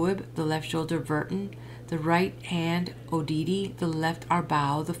Yakub, the left shoulder Vertin, the right hand Odidi, the left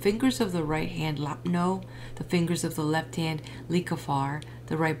Arbao, the fingers of the right hand Lapno, the fingers of the left hand Likafar,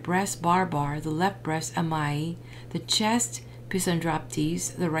 the right breast Barbar, the left breast Amai, the chest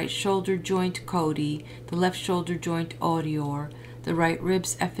Pisandraptes, the right shoulder joint Cody, the left shoulder joint Orior, the right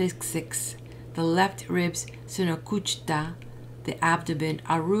ribs Ephixix, the left ribs Sinokuchta, the abdomen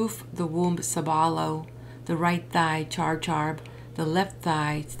Aruf, the womb Sabalo, the right thigh Charcharb, the left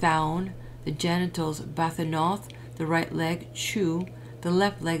thigh Thaun, the genitals Bathanoth, the right leg Chu, the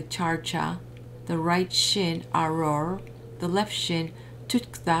left leg Charcha, the right shin Aror, the left shin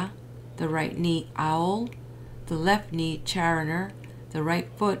Tutkta, the right knee Owl, the left knee Chariner, the right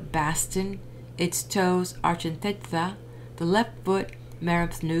foot Baston, its toes Archanthetha, the left foot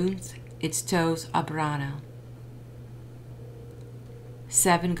Merimphnuns, its toes Abrana.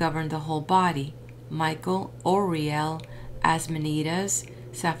 7 governed the whole body: Michael, Oriel, Asmenidas,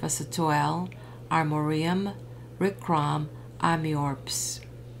 Saphasatoel, Armorium, Rikram, Amiorps.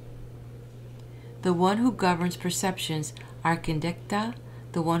 The one who governs perceptions, Archindicta,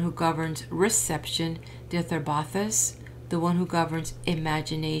 the one who governs reception, Ditherbathus, the one who governs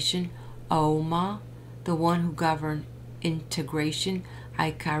imagination, Aoma, the one who governs integration,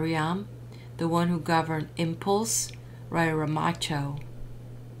 Icariam, the one who governs impulse, Rairamacho.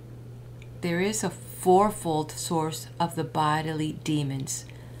 There is a fourfold source of the bodily demons: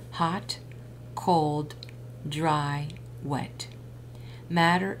 hot, cold, dry, wet.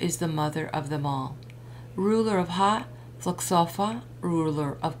 Matter is the mother of them all. Ruler of hot, Fluxopha,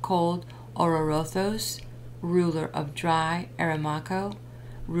 ruler of cold, Ororothos, ruler of dry, Aramako,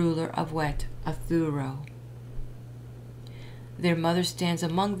 ruler of wet, Athuro. Their mother stands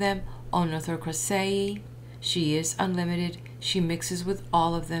among them, Onothocrasei. She is unlimited, she mixes with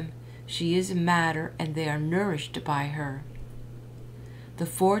all of them. She is matter, and they are nourished by her. The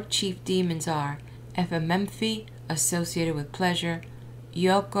 4 chief demons are Ephememphi, associated with pleasure,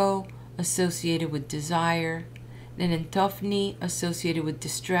 Yoko, associated with desire, Nenentophni, associated with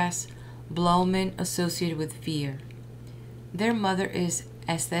distress, Blomen, associated with fear. Their mother is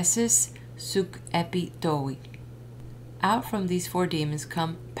Esthesis Suk Epi Toi. Out from these 4 demons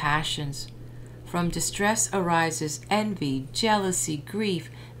come passions. From distress arises envy, jealousy, grief,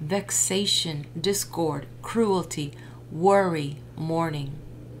 vexation, discord, cruelty, worry, mourning.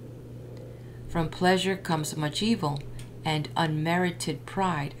 From pleasure comes much evil and unmerited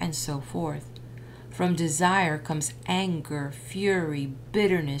pride, and so forth. From desire comes anger, fury,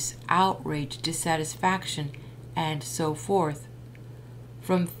 bitterness, outrage, dissatisfaction, and so forth.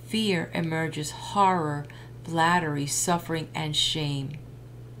 From fear emerges horror, flattery, suffering, and shame.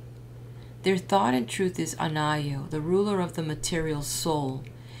 Their thought and truth is Anayo, the ruler of the material soul.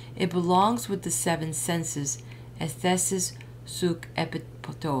 It belongs with the 7 senses, Esthesis Suk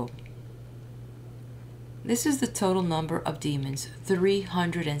Epipoto. This is the total number of demons,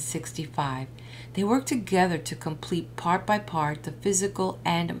 365. They work together to complete part by part the physical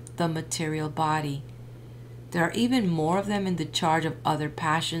and the material body. There are even more of them in the charge of other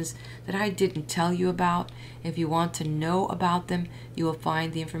passions that I didn't tell you about. If you want to know about them, you will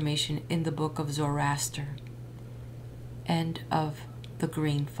find the information in the book of Zoroaster. End of the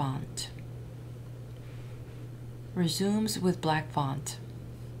green font. Resumes with black font.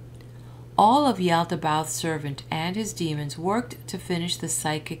 All of Yaldabaoth's servant and his demons worked to finish the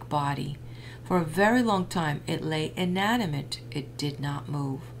psychic body. For a very long time it lay inanimate. It did not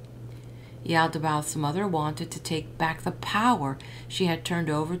move. Yaldabaoth's mother wanted to take back the power she had turned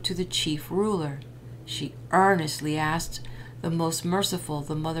over to the chief ruler. She earnestly asked the most merciful,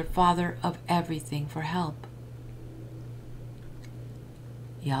 the Mother-Father of everything, for help.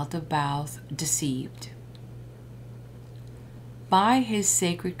 Yaldabaoth deceived. By his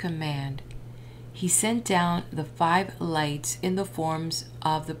sacred command, he sent down the 5 lights in the forms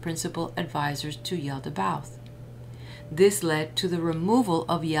of the principal advisors to Yaldabaoth. This led to the removal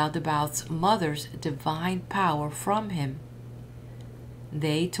of Yaldabaoth's mother's divine power from him.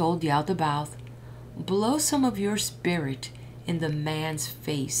 They told Yaldabaoth, "Blow some of your spirit in the man's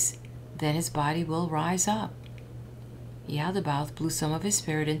face, then his body will rise up." Yaldabaoth blew some of his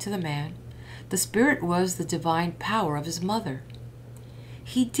spirit into the man. The spirit was the divine power of his mother.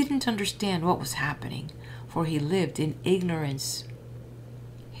 He didn't understand what was happening, for he lived in ignorance.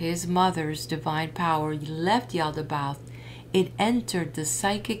 His mother's divine power left Yaldabaoth. It entered the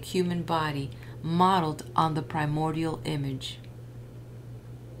psychic human body modeled on the primordial image.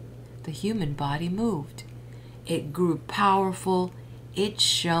 The human body moved. It grew powerful. It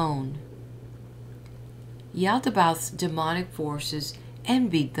shone. Yaldabaoth's demonic forces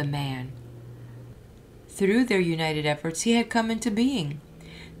envied the man. Through their united efforts, he had come into being.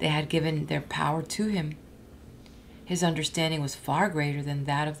 They had given their power to him. His understanding was far greater than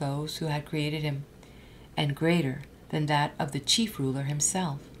that of those who had created him, and greater than that of the chief ruler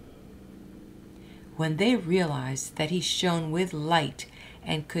himself. When they realized that he shone with light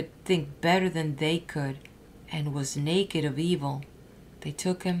and could think better than they could, and was naked of evil, they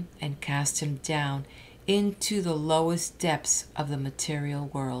took him and cast him down into the lowest depths of the material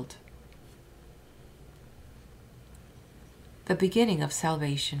world. The beginning of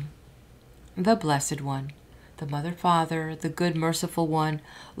salvation. The Blessed One, the Mother-Father, the good merciful one,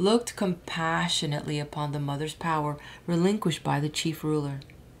 looked compassionately upon the mother's power relinquished by the chief ruler.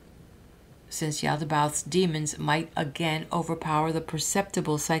 Since Yaldabaoth's demons might again overpower the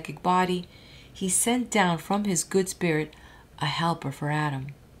perceptible psychic body, he sent down from his good spirit a helper for Adam.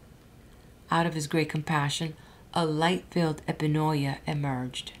 Out of his great compassion, a light-filled epinoia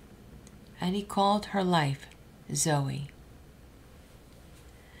emerged, and he called her life Zoe.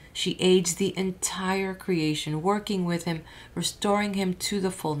 She aids the entire creation, working with him, restoring him to the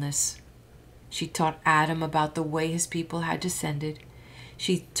fullness. She taught Adam about the way his people had descended.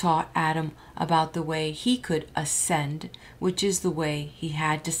 She taught Adam about the way he could ascend, which is the way he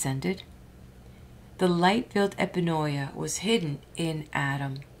had descended. The light-filled epinoia was hidden in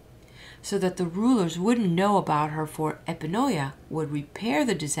Adam, so that the rulers wouldn't know about her, for epinoia would repair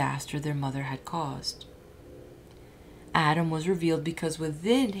the disaster their mother had caused. Adam was revealed because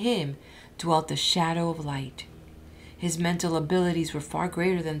within him dwelt the shadow of light. His mental abilities were far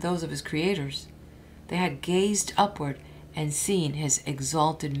greater than those of his creators. They had gazed upward and seen his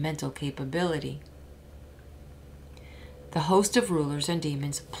exalted mental capability. The host of rulers and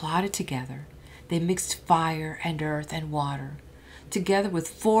demons plotted together. They mixed fire and earth and water. Together with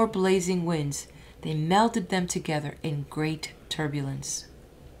 4 blazing winds, they melted them together in great turbulence.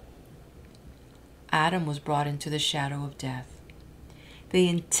 Adam was brought into the shadow of death. They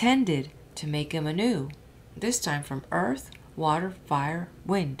intended to make him anew, this time from earth, water, fire,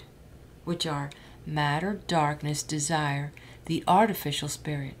 wind, which are matter, darkness, desire, the artificial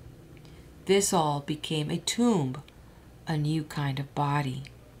spirit. This all became a tomb, a new kind of body.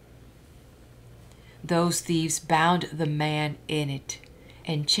 Those thieves bound the man in it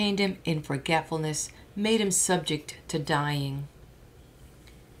and chained him in forgetfulness, made him subject to dying.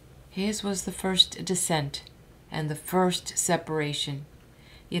 His was the first descent and the first separation,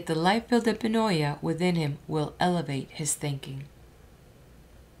 yet the light-filled epinoia within him will elevate his thinking.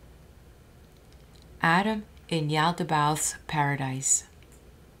 Adam in Yaldabaoth's paradise.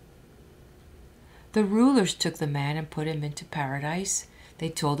 The rulers took the man and put him into paradise. They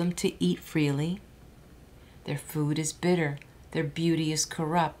told him to eat freely. Their food is bitter, their beauty is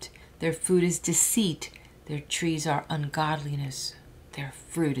corrupt, their food is deceit, their trees are ungodliness. Their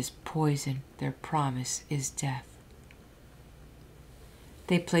fruit is poison, their promise is death.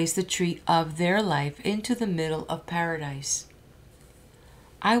 They place the tree of their life into the middle of paradise.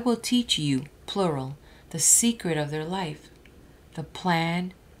 I will teach you, plural, the secret of their life, the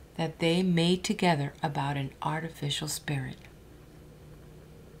plan that they made together about an artificial spirit.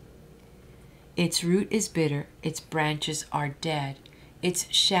 Its root is bitter, its branches are dead, its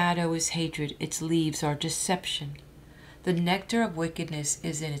shadow is hatred, its leaves are deception. The nectar of wickedness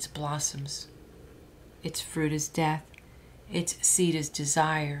is in its blossoms. Its fruit is death. Its seed is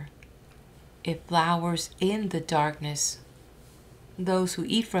desire. It flowers in the darkness. Those who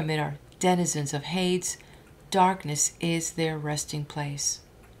eat from it are denizens of Hades. Darkness is their resting place.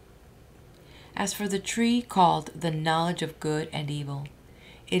 As for the tree called the knowledge of good and evil,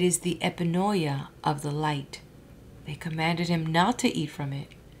 it is the epinoia of the light. They commanded him not to eat from it,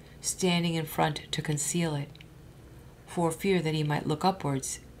 standing in front to conceal it, for fear that he might look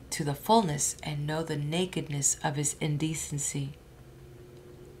upwards to the fullness and know the nakedness of his indecency.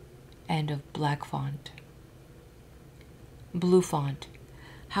 End of black font. Blue font.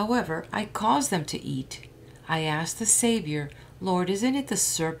 However, I caused them to eat. I asked the Savior, Lord, isn't it the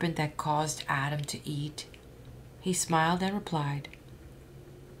serpent that caused Adam to eat? He smiled and replied,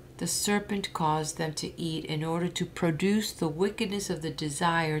 the serpent caused them to eat in order to produce the wickedness of the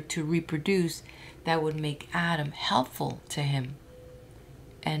desire to reproduce that would make Adam helpful to him.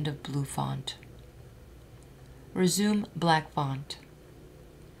 End of blue font. Resume black font.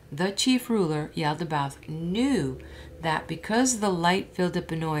 The chief ruler, Yaldabaoth, knew that because the light-filled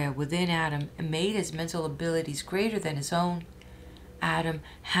epinoia within Adam made his mental abilities greater than his own, Adam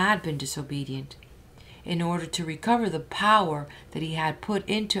had been disobedient. In order to recover the power that he had put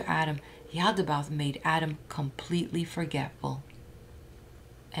into Adam, Yaldabaoth made Adam completely forgetful.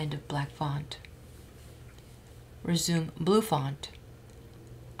 End of black font. Resume blue font.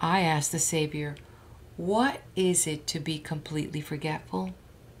 I asked the Savior, what is it to be completely forgetful?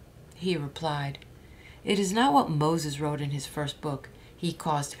 He replied, it is not what Moses wrote in his first book. He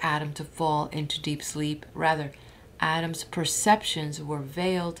caused Adam to fall into deep sleep. Rather, Adam's perceptions were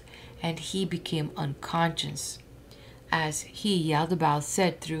veiled and he became unconscious. As he, Yaldabaoth,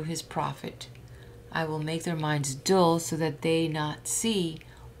 said through his prophet, I will make their minds dull so that they not see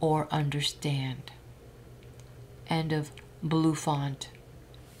or understand. End of blue font.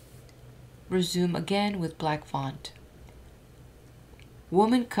 Resume again with black font.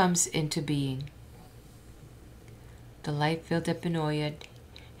 Woman comes into being. The light-filled epinoia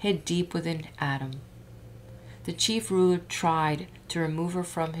hid deep within Adam. The chief ruler tried to remove her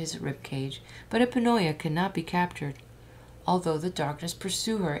from his ribcage, but epinoia cannot be captured. Although the darkness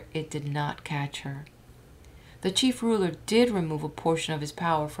pursued her, it did not catch her. The chief ruler did remove a portion of his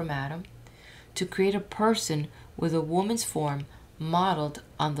power from Adam to create a person with a woman's form modeled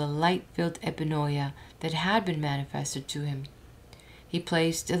on the light-filled epinoia that had been manifested to him. He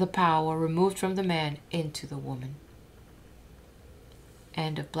placed the power removed from the man into the woman.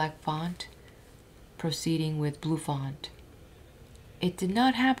 End of black font. Proceeding with blue font. It did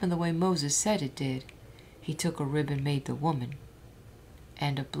not happen the way Moses said it did. He took a rib and made the woman.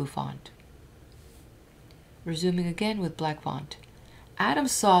 End of blue font. Resuming again with black font. Adam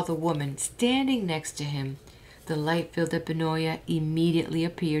saw the woman standing next to him. The light-filled epinoia immediately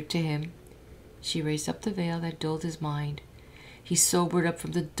appeared to him. She raised up the veil that dulled his mind. He sobered up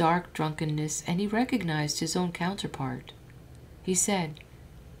from the dark drunkenness, and he recognized his own counterpart. He said,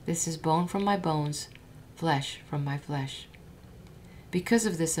 this is bone from my bones, flesh from my flesh. Because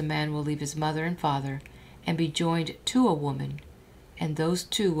of this, a man will leave his mother and father and be joined to a woman, and those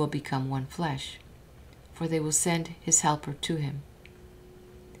two will become one flesh, for they will send his helper to him.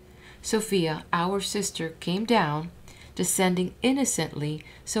 Sophia, our sister, came down, descending innocently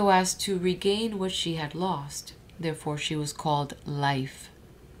so as to regain what she had lost. Therefore she was called Life,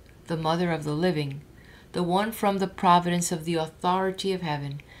 the mother of the living, the one from the providence of the authority of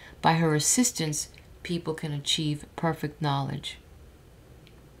heaven. By her assistance, people can achieve perfect knowledge.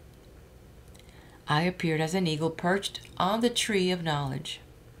 I appeared as an eagle perched on the tree of knowledge,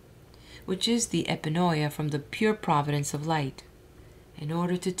 which is the epinoia from the pure providence of light, in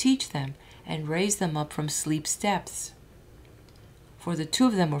order to teach them and raise them up from sleep's depths. For the two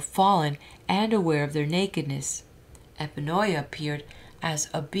of them were fallen and aware of their nakedness. Epinoia appeared as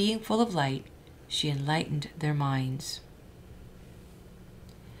a being full of light. She enlightened their minds.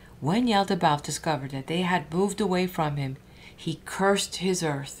 When Yaldabaoth discovered that they had moved away from him, he cursed his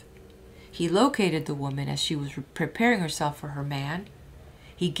earth. He located the woman as she was preparing herself for her man.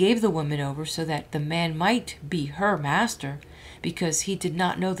 He gave the woman over so that the man might be her master, because he did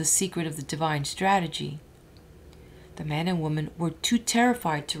not know the secret of the divine strategy. The man and woman were too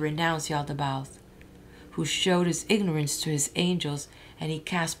terrified to renounce Yaldabaoth, who showed his ignorance to his angels, and he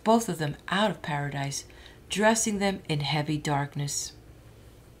cast both of them out of paradise, dressing them in heavy darkness.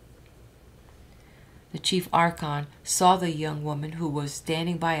 The chief archon saw the young woman who was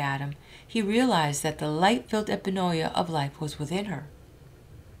standing by Adam. He realized that the light-filled epinoia of life was within her.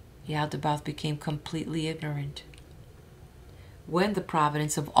 Yaldabaoth became completely ignorant. When the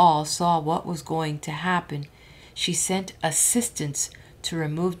providence of all saw what was going to happen, she sent assistants to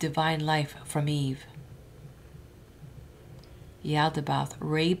remove divine life from Eve. Yaldabaoth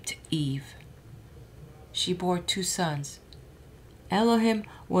raped Eve. she bore 2 sons. Elohim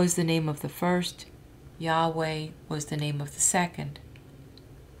was the name of the first. Yahweh was the name of the second.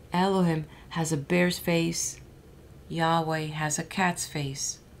 Elohim has a bear's face. Yahweh has a cat's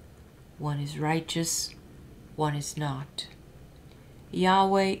face. One is righteous, one is not.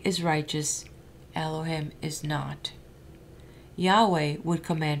 Yahweh is righteous, Elohim is not. Yahweh would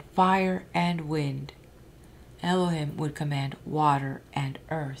command fire and wind. Elohim would command water and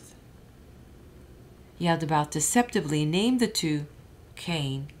earth. Yaldabaoth deceptively named the 2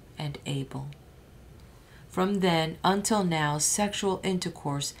 Cain and Abel. From then until now, sexual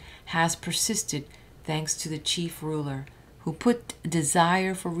intercourse has persisted thanks to the chief ruler, who put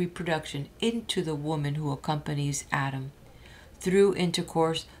desire for reproduction into the woman who accompanies Adam. Through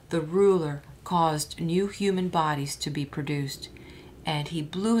intercourse, the ruler caused new human bodies to be produced, and he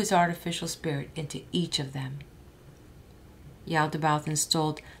blew his artificial spirit into each of them. Yaldabaoth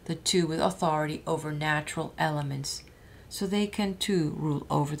installed the 2 with authority over natural elements, so they can too rule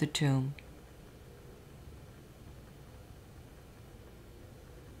over the tomb.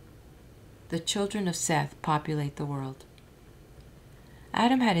 The children of Seth populate the world.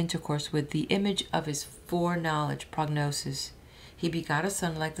 Adam had intercourse with the image of his foreknowledge, prognosis. He begot a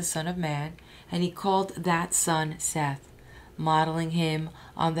son like the Son of Man, and he called that son Seth, modeling him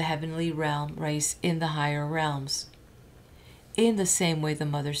on the heavenly realm race in the higher realms. In the same way the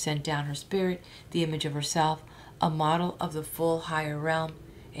mother sent down her spirit, the image of herself, a model of the full higher realm,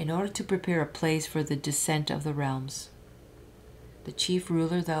 in order to prepare a place for the descent of the realms. The chief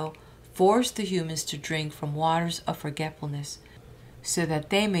ruler, though, forced the humans to drink from waters of forgetfulness, so that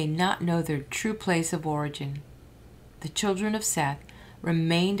they may not know their true place of origin. The children of Seth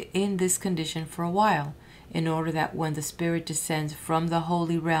remained in this condition for a while, in order that when the Spirit descends from the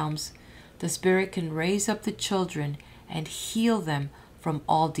holy realms, the Spirit can raise up the children and heal them from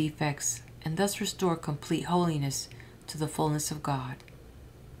all defects, and thus restore complete holiness to the fullness of God.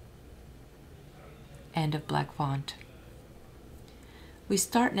 End of black font. We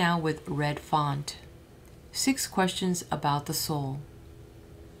start now with red font. 6 questions about the soul.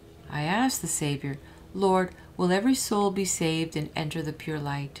 I asked the Savior, Lord, will every soul be saved and enter the pure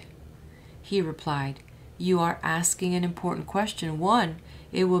light? He replied, you are asking an important question. 1,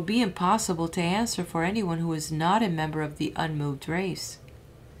 it will be impossible to answer for anyone who is not a member of the unmoved race.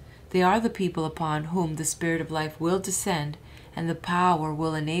 They are the people upon whom the Spirit of life will descend, and the power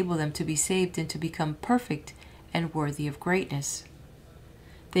will enable them to be saved and to become perfect and worthy of greatness.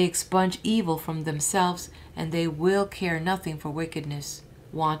 They expunge evil from themselves, and they will care nothing for wickedness,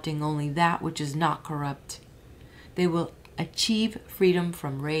 wanting only that which is not corrupt. They will achieve freedom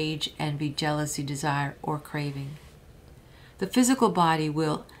from rage, envy, jealousy, desire, or craving. The physical body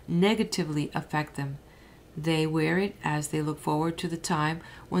will negatively affect them. They wear it as they look forward to the time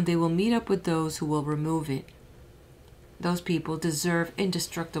when they will meet up with those who will remove it. Those people deserve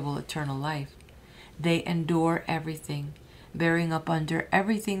indestructible eternal life. They endure everything, bearing up under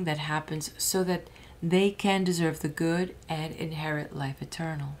everything that happens so that they can deserve the good and inherit life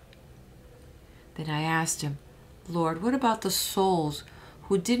eternal. Then I asked him, Lord, what about the souls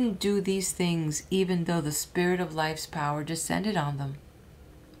who didn't do these things even though the Spirit of life's power descended on them?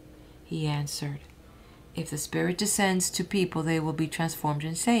 He answered, if the Spirit descends to people, they will be transformed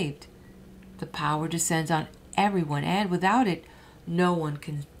and saved. The power descends on everyone, and without it, no one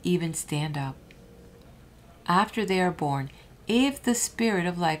can even stand up. After they are born, if the Spirit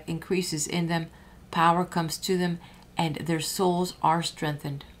of life increases in them, power comes to them, and their souls are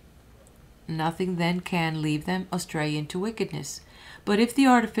strengthened. Nothing then can lead them astray into wickedness. But if the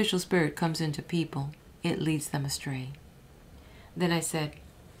artificial spirit comes into people, it leads them astray. Then I said,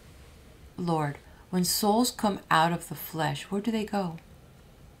 Lord, when souls come out of the flesh, where do they go?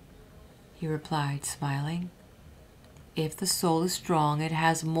 He replied, smiling, if the soul is strong, it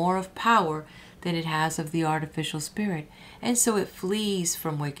has more of power than it has of the artificial spirit, and so it flees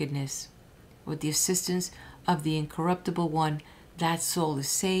from wickedness. With the assistance of the incorruptible one, that soul is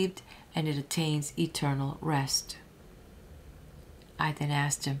saved, and it attains eternal rest. I then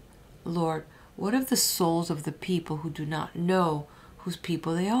asked him, Lord, what of the souls of the people who do not know whose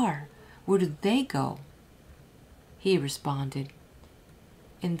people they are? Where do they go? He responded,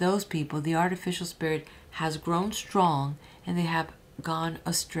 in those people the artificial spirit has grown strong, and they have gone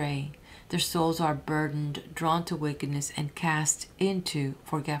astray. Their souls are burdened, drawn to wickedness, and cast into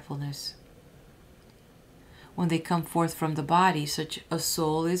forgetfulness. When they come forth from the body, such a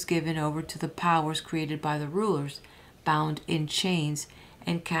soul is given over to the powers created by the rulers, bound in chains,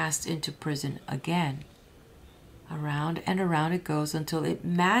 and cast into prison again. Around and around it goes until it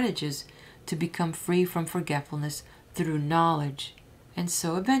manages to become free from forgetfulness through knowledge, and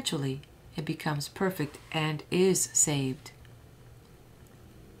so eventually it becomes perfect and is saved.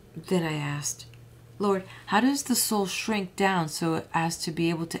 Then I asked, Lord, how does the soul shrink down so as to be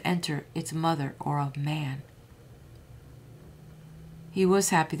able to enter its mother or a man? He was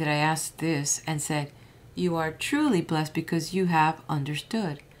happy that I asked this and said, you are truly blessed because you have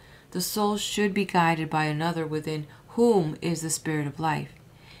understood. The soul should be guided by another within whom is the spirit of life.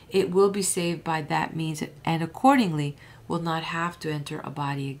 It will be saved by that means and accordingly will not have to enter a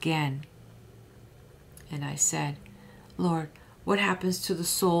body again. And I said, Lord, what happens to the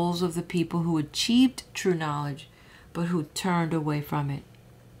souls of the people who achieved true knowledge, but who turned away from it?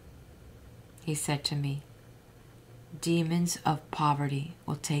 He said to me, demons of poverty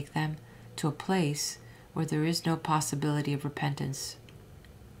will take them to a place where there is no possibility of repentance.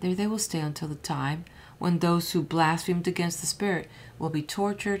 There they will stay until the time when those who blasphemed against the Spirit will be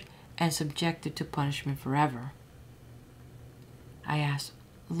tortured and subjected to punishment forever. I asked,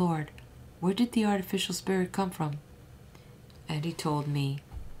 Lord, where did the artificial spirit come from? And he told me.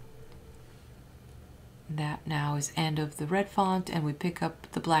 That now is end of the red font, and we pick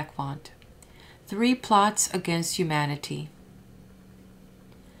up the black font. 3 plots against humanity.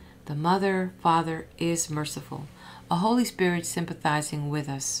 The Mother, Father is merciful, a Holy Spirit sympathizing with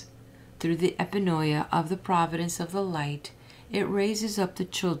us. Through the epinoia of the providence of the light, it raises up the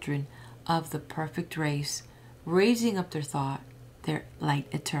children of the perfect race, raising up their thought, their light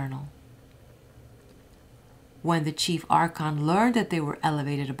eternal. When the chief archon learned that they were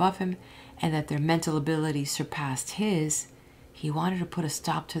elevated above him and that their mental ability surpassed his, he wanted to put a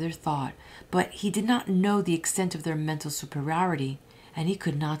stop to their thought, but he did not know the extent of their mental superiority, and he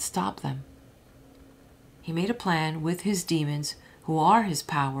could not stop them. He made a plan with his demons, who are his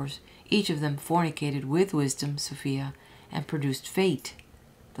powers. Each of them fornicated with wisdom, Sophia, and produced fate,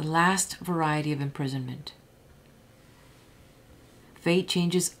 the last variety of imprisonment. Fate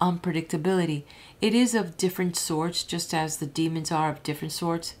changes unpredictability. It is of different sorts, just as the demons are of different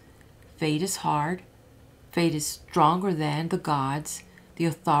sorts. Fate is hard. Fate is stronger than the gods, the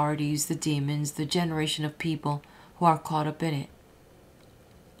authorities, the demons, the generation of people who are caught up in it.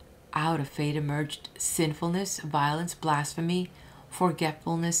 Out of fate emerged sinfulness, violence, blasphemy,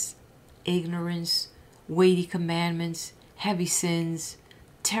 forgetfulness, ignorance, weighty commandments, heavy sins,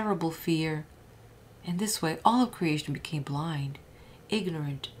 terrible fear. In this way, all of creation became blind,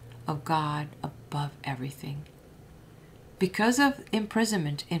 ignorant of God above everything. Because of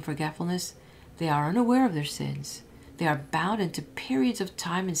imprisonment in forgetfulness, they are unaware of their sins. They are bound into periods of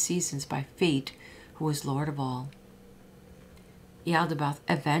time and seasons by fate, who is Lord of all. Yaldabaoth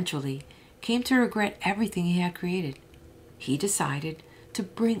eventually came to regret everything he had created. He decided to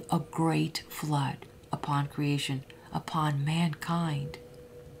bring a great flood upon creation, upon mankind.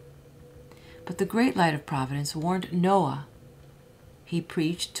 But the great light of providence warned Noah. He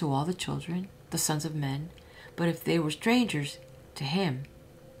preached to all the children, the sons of men, but if they were strangers to him,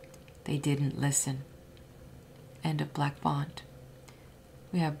 they didn't listen. End of black font.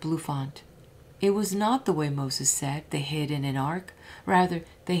 We have blue font. It was not the way Moses said they hid in an ark. Rather,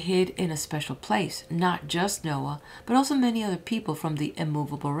 they hid in a special place, not just Noah, but also many other people from the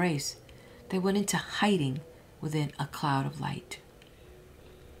immovable race. They went into hiding within a cloud of light.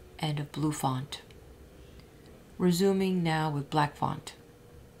 End of blue font. Resuming now with black font.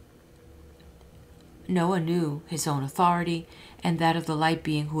 Noah knew his own authority and that of the light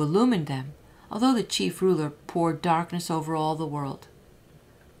being who illumined them, although the chief ruler poured darkness over all the world.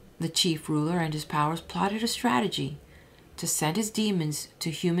 The chief ruler and his powers plotted a strategy to send his demons to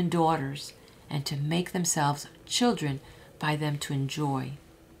human daughters and to make themselves children by them to enjoy.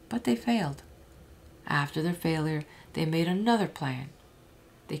 But they failed. After their failure, they made another plan.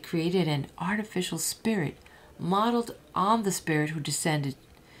 They created an artificial spirit modeled on the spirit who descended,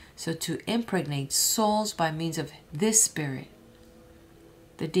 so to impregnate souls by means of this spirit.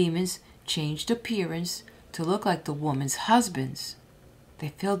 The demons changed appearance to look like the woman's husbands. They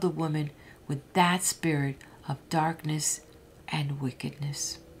filled the woman with that spirit of darkness and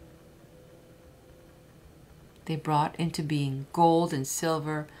wickedness. They brought into being gold and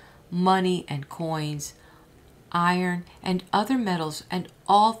silver, money and coins, iron and other metals, and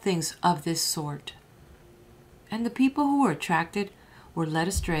all things of this sort. And the people who were attracted were led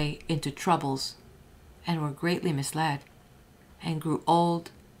astray into troubles and were greatly misled, and grew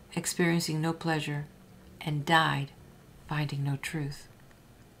old, experiencing no pleasure, and died, finding no truth,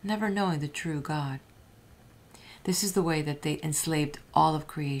 never knowing the true God. This is the way that they enslaved all of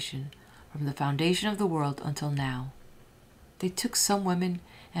creation, from the foundation of the world until now. They took some women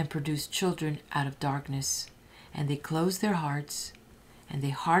and produced children out of darkness, and they closed their hearts, and they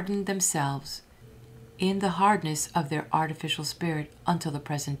hardened themselves in the hardness of their artificial spirit until the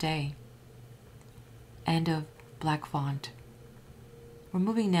present day. End of black font. We're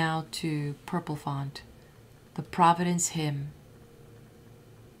moving now to purple font, the Providence Hymn.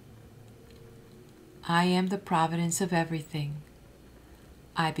 I am the providence of everything.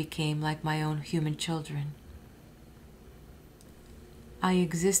 I became like my own human children. I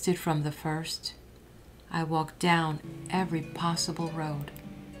existed from the first. I walked down every possible road.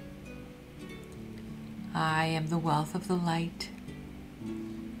 I am the wealth of the light.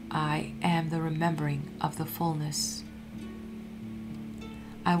 I am the remembering of the fullness.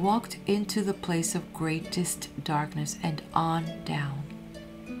 I walked into the place of greatest darkness and on down.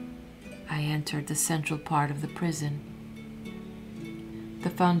 I entered the central part of the prison. The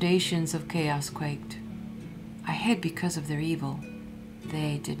foundations of chaos quaked. I hid because of their evil.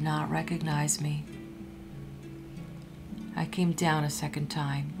 They did not recognize me. I came down a second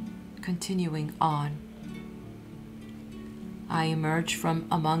time, continuing on. I emerged from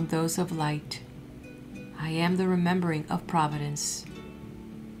among those of light. I am the remembering of providence.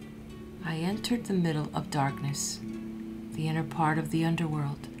 I entered the middle of darkness, the inner part of the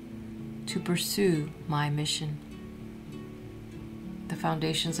underworld, to pursue my mission. The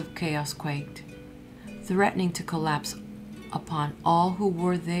foundations of chaos quaked, threatening to collapse upon all who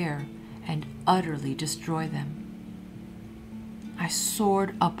were there and utterly destroy them. I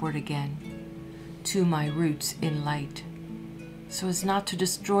soared upward again to my roots in light, so as not to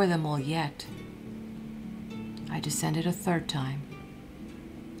destroy them all yet. I descended a third time.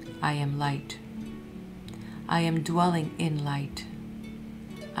 I am light. I am dwelling in light.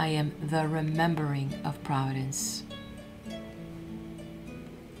 I am the remembering of providence.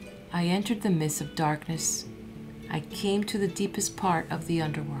 I entered the midst of darkness. I came to the deepest part of the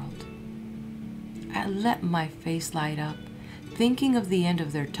underworld. I let my face light up, thinking of the end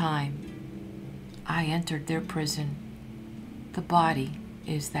of their time. I entered their prison. The body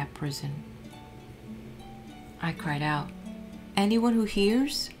is that prison. I cried out, anyone who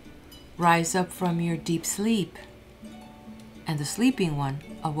hears, rise up from your deep sleep. And the sleeping one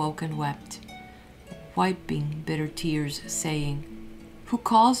awoke and wept, wiping bitter tears, saying, who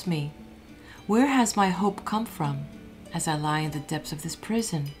calls me? Where has my hope come from, as I lie in the depths of this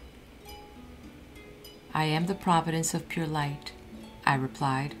prison? I am the providence of pure light, I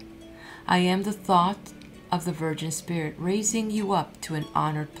replied. I am the thought of the Virgin Spirit raising you up to an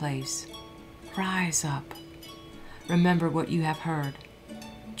honored place. Rise up. Remember what you have heard.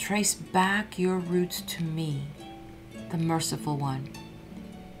 Trace back your roots to me, the merciful one.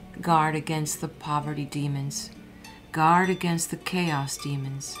 Guard against the poverty demons. Guard against the chaos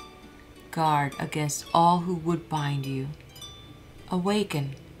demons. Guard against all who would bind you.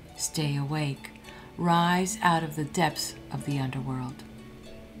 Awaken, stay awake. Rise out of the depths of the underworld.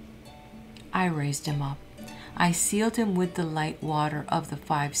 I raised him up. I sealed him with the light water of the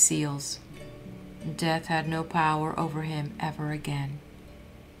 5 seals. Death had no power over him ever again.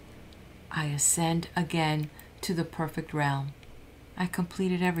 I ascend again to the perfect realm. I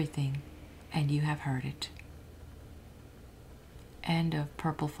completed everything, and you have heard it. End of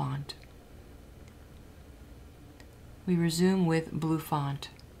purple font. We resume with blue font.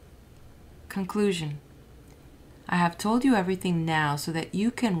 Conclusion. I have told you everything now so that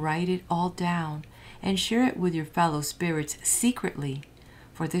you can write it all down and share it with your fellow spirits secretly,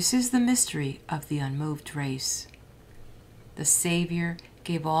 for this is the mystery of the unmoved race. The Savior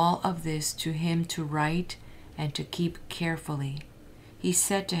gave all of this to him to write and to keep carefully. He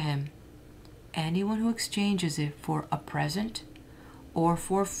said to him, anyone who exchanges it for a present, or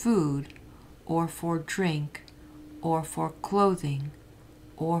for food, or for drink, or for clothing,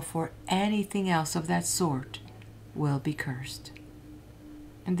 or for anything else of that sort, will be cursed.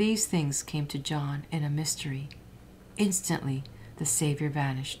 And these things came to John in a mystery. Instantly the Savior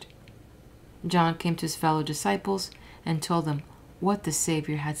vanished. John came to his fellow disciples and told them what the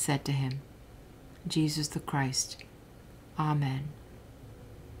Savior had said to him. Jesus the Christ. Amen.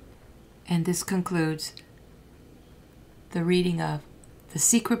 And this concludes the reading of the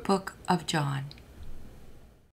Secret Book of John.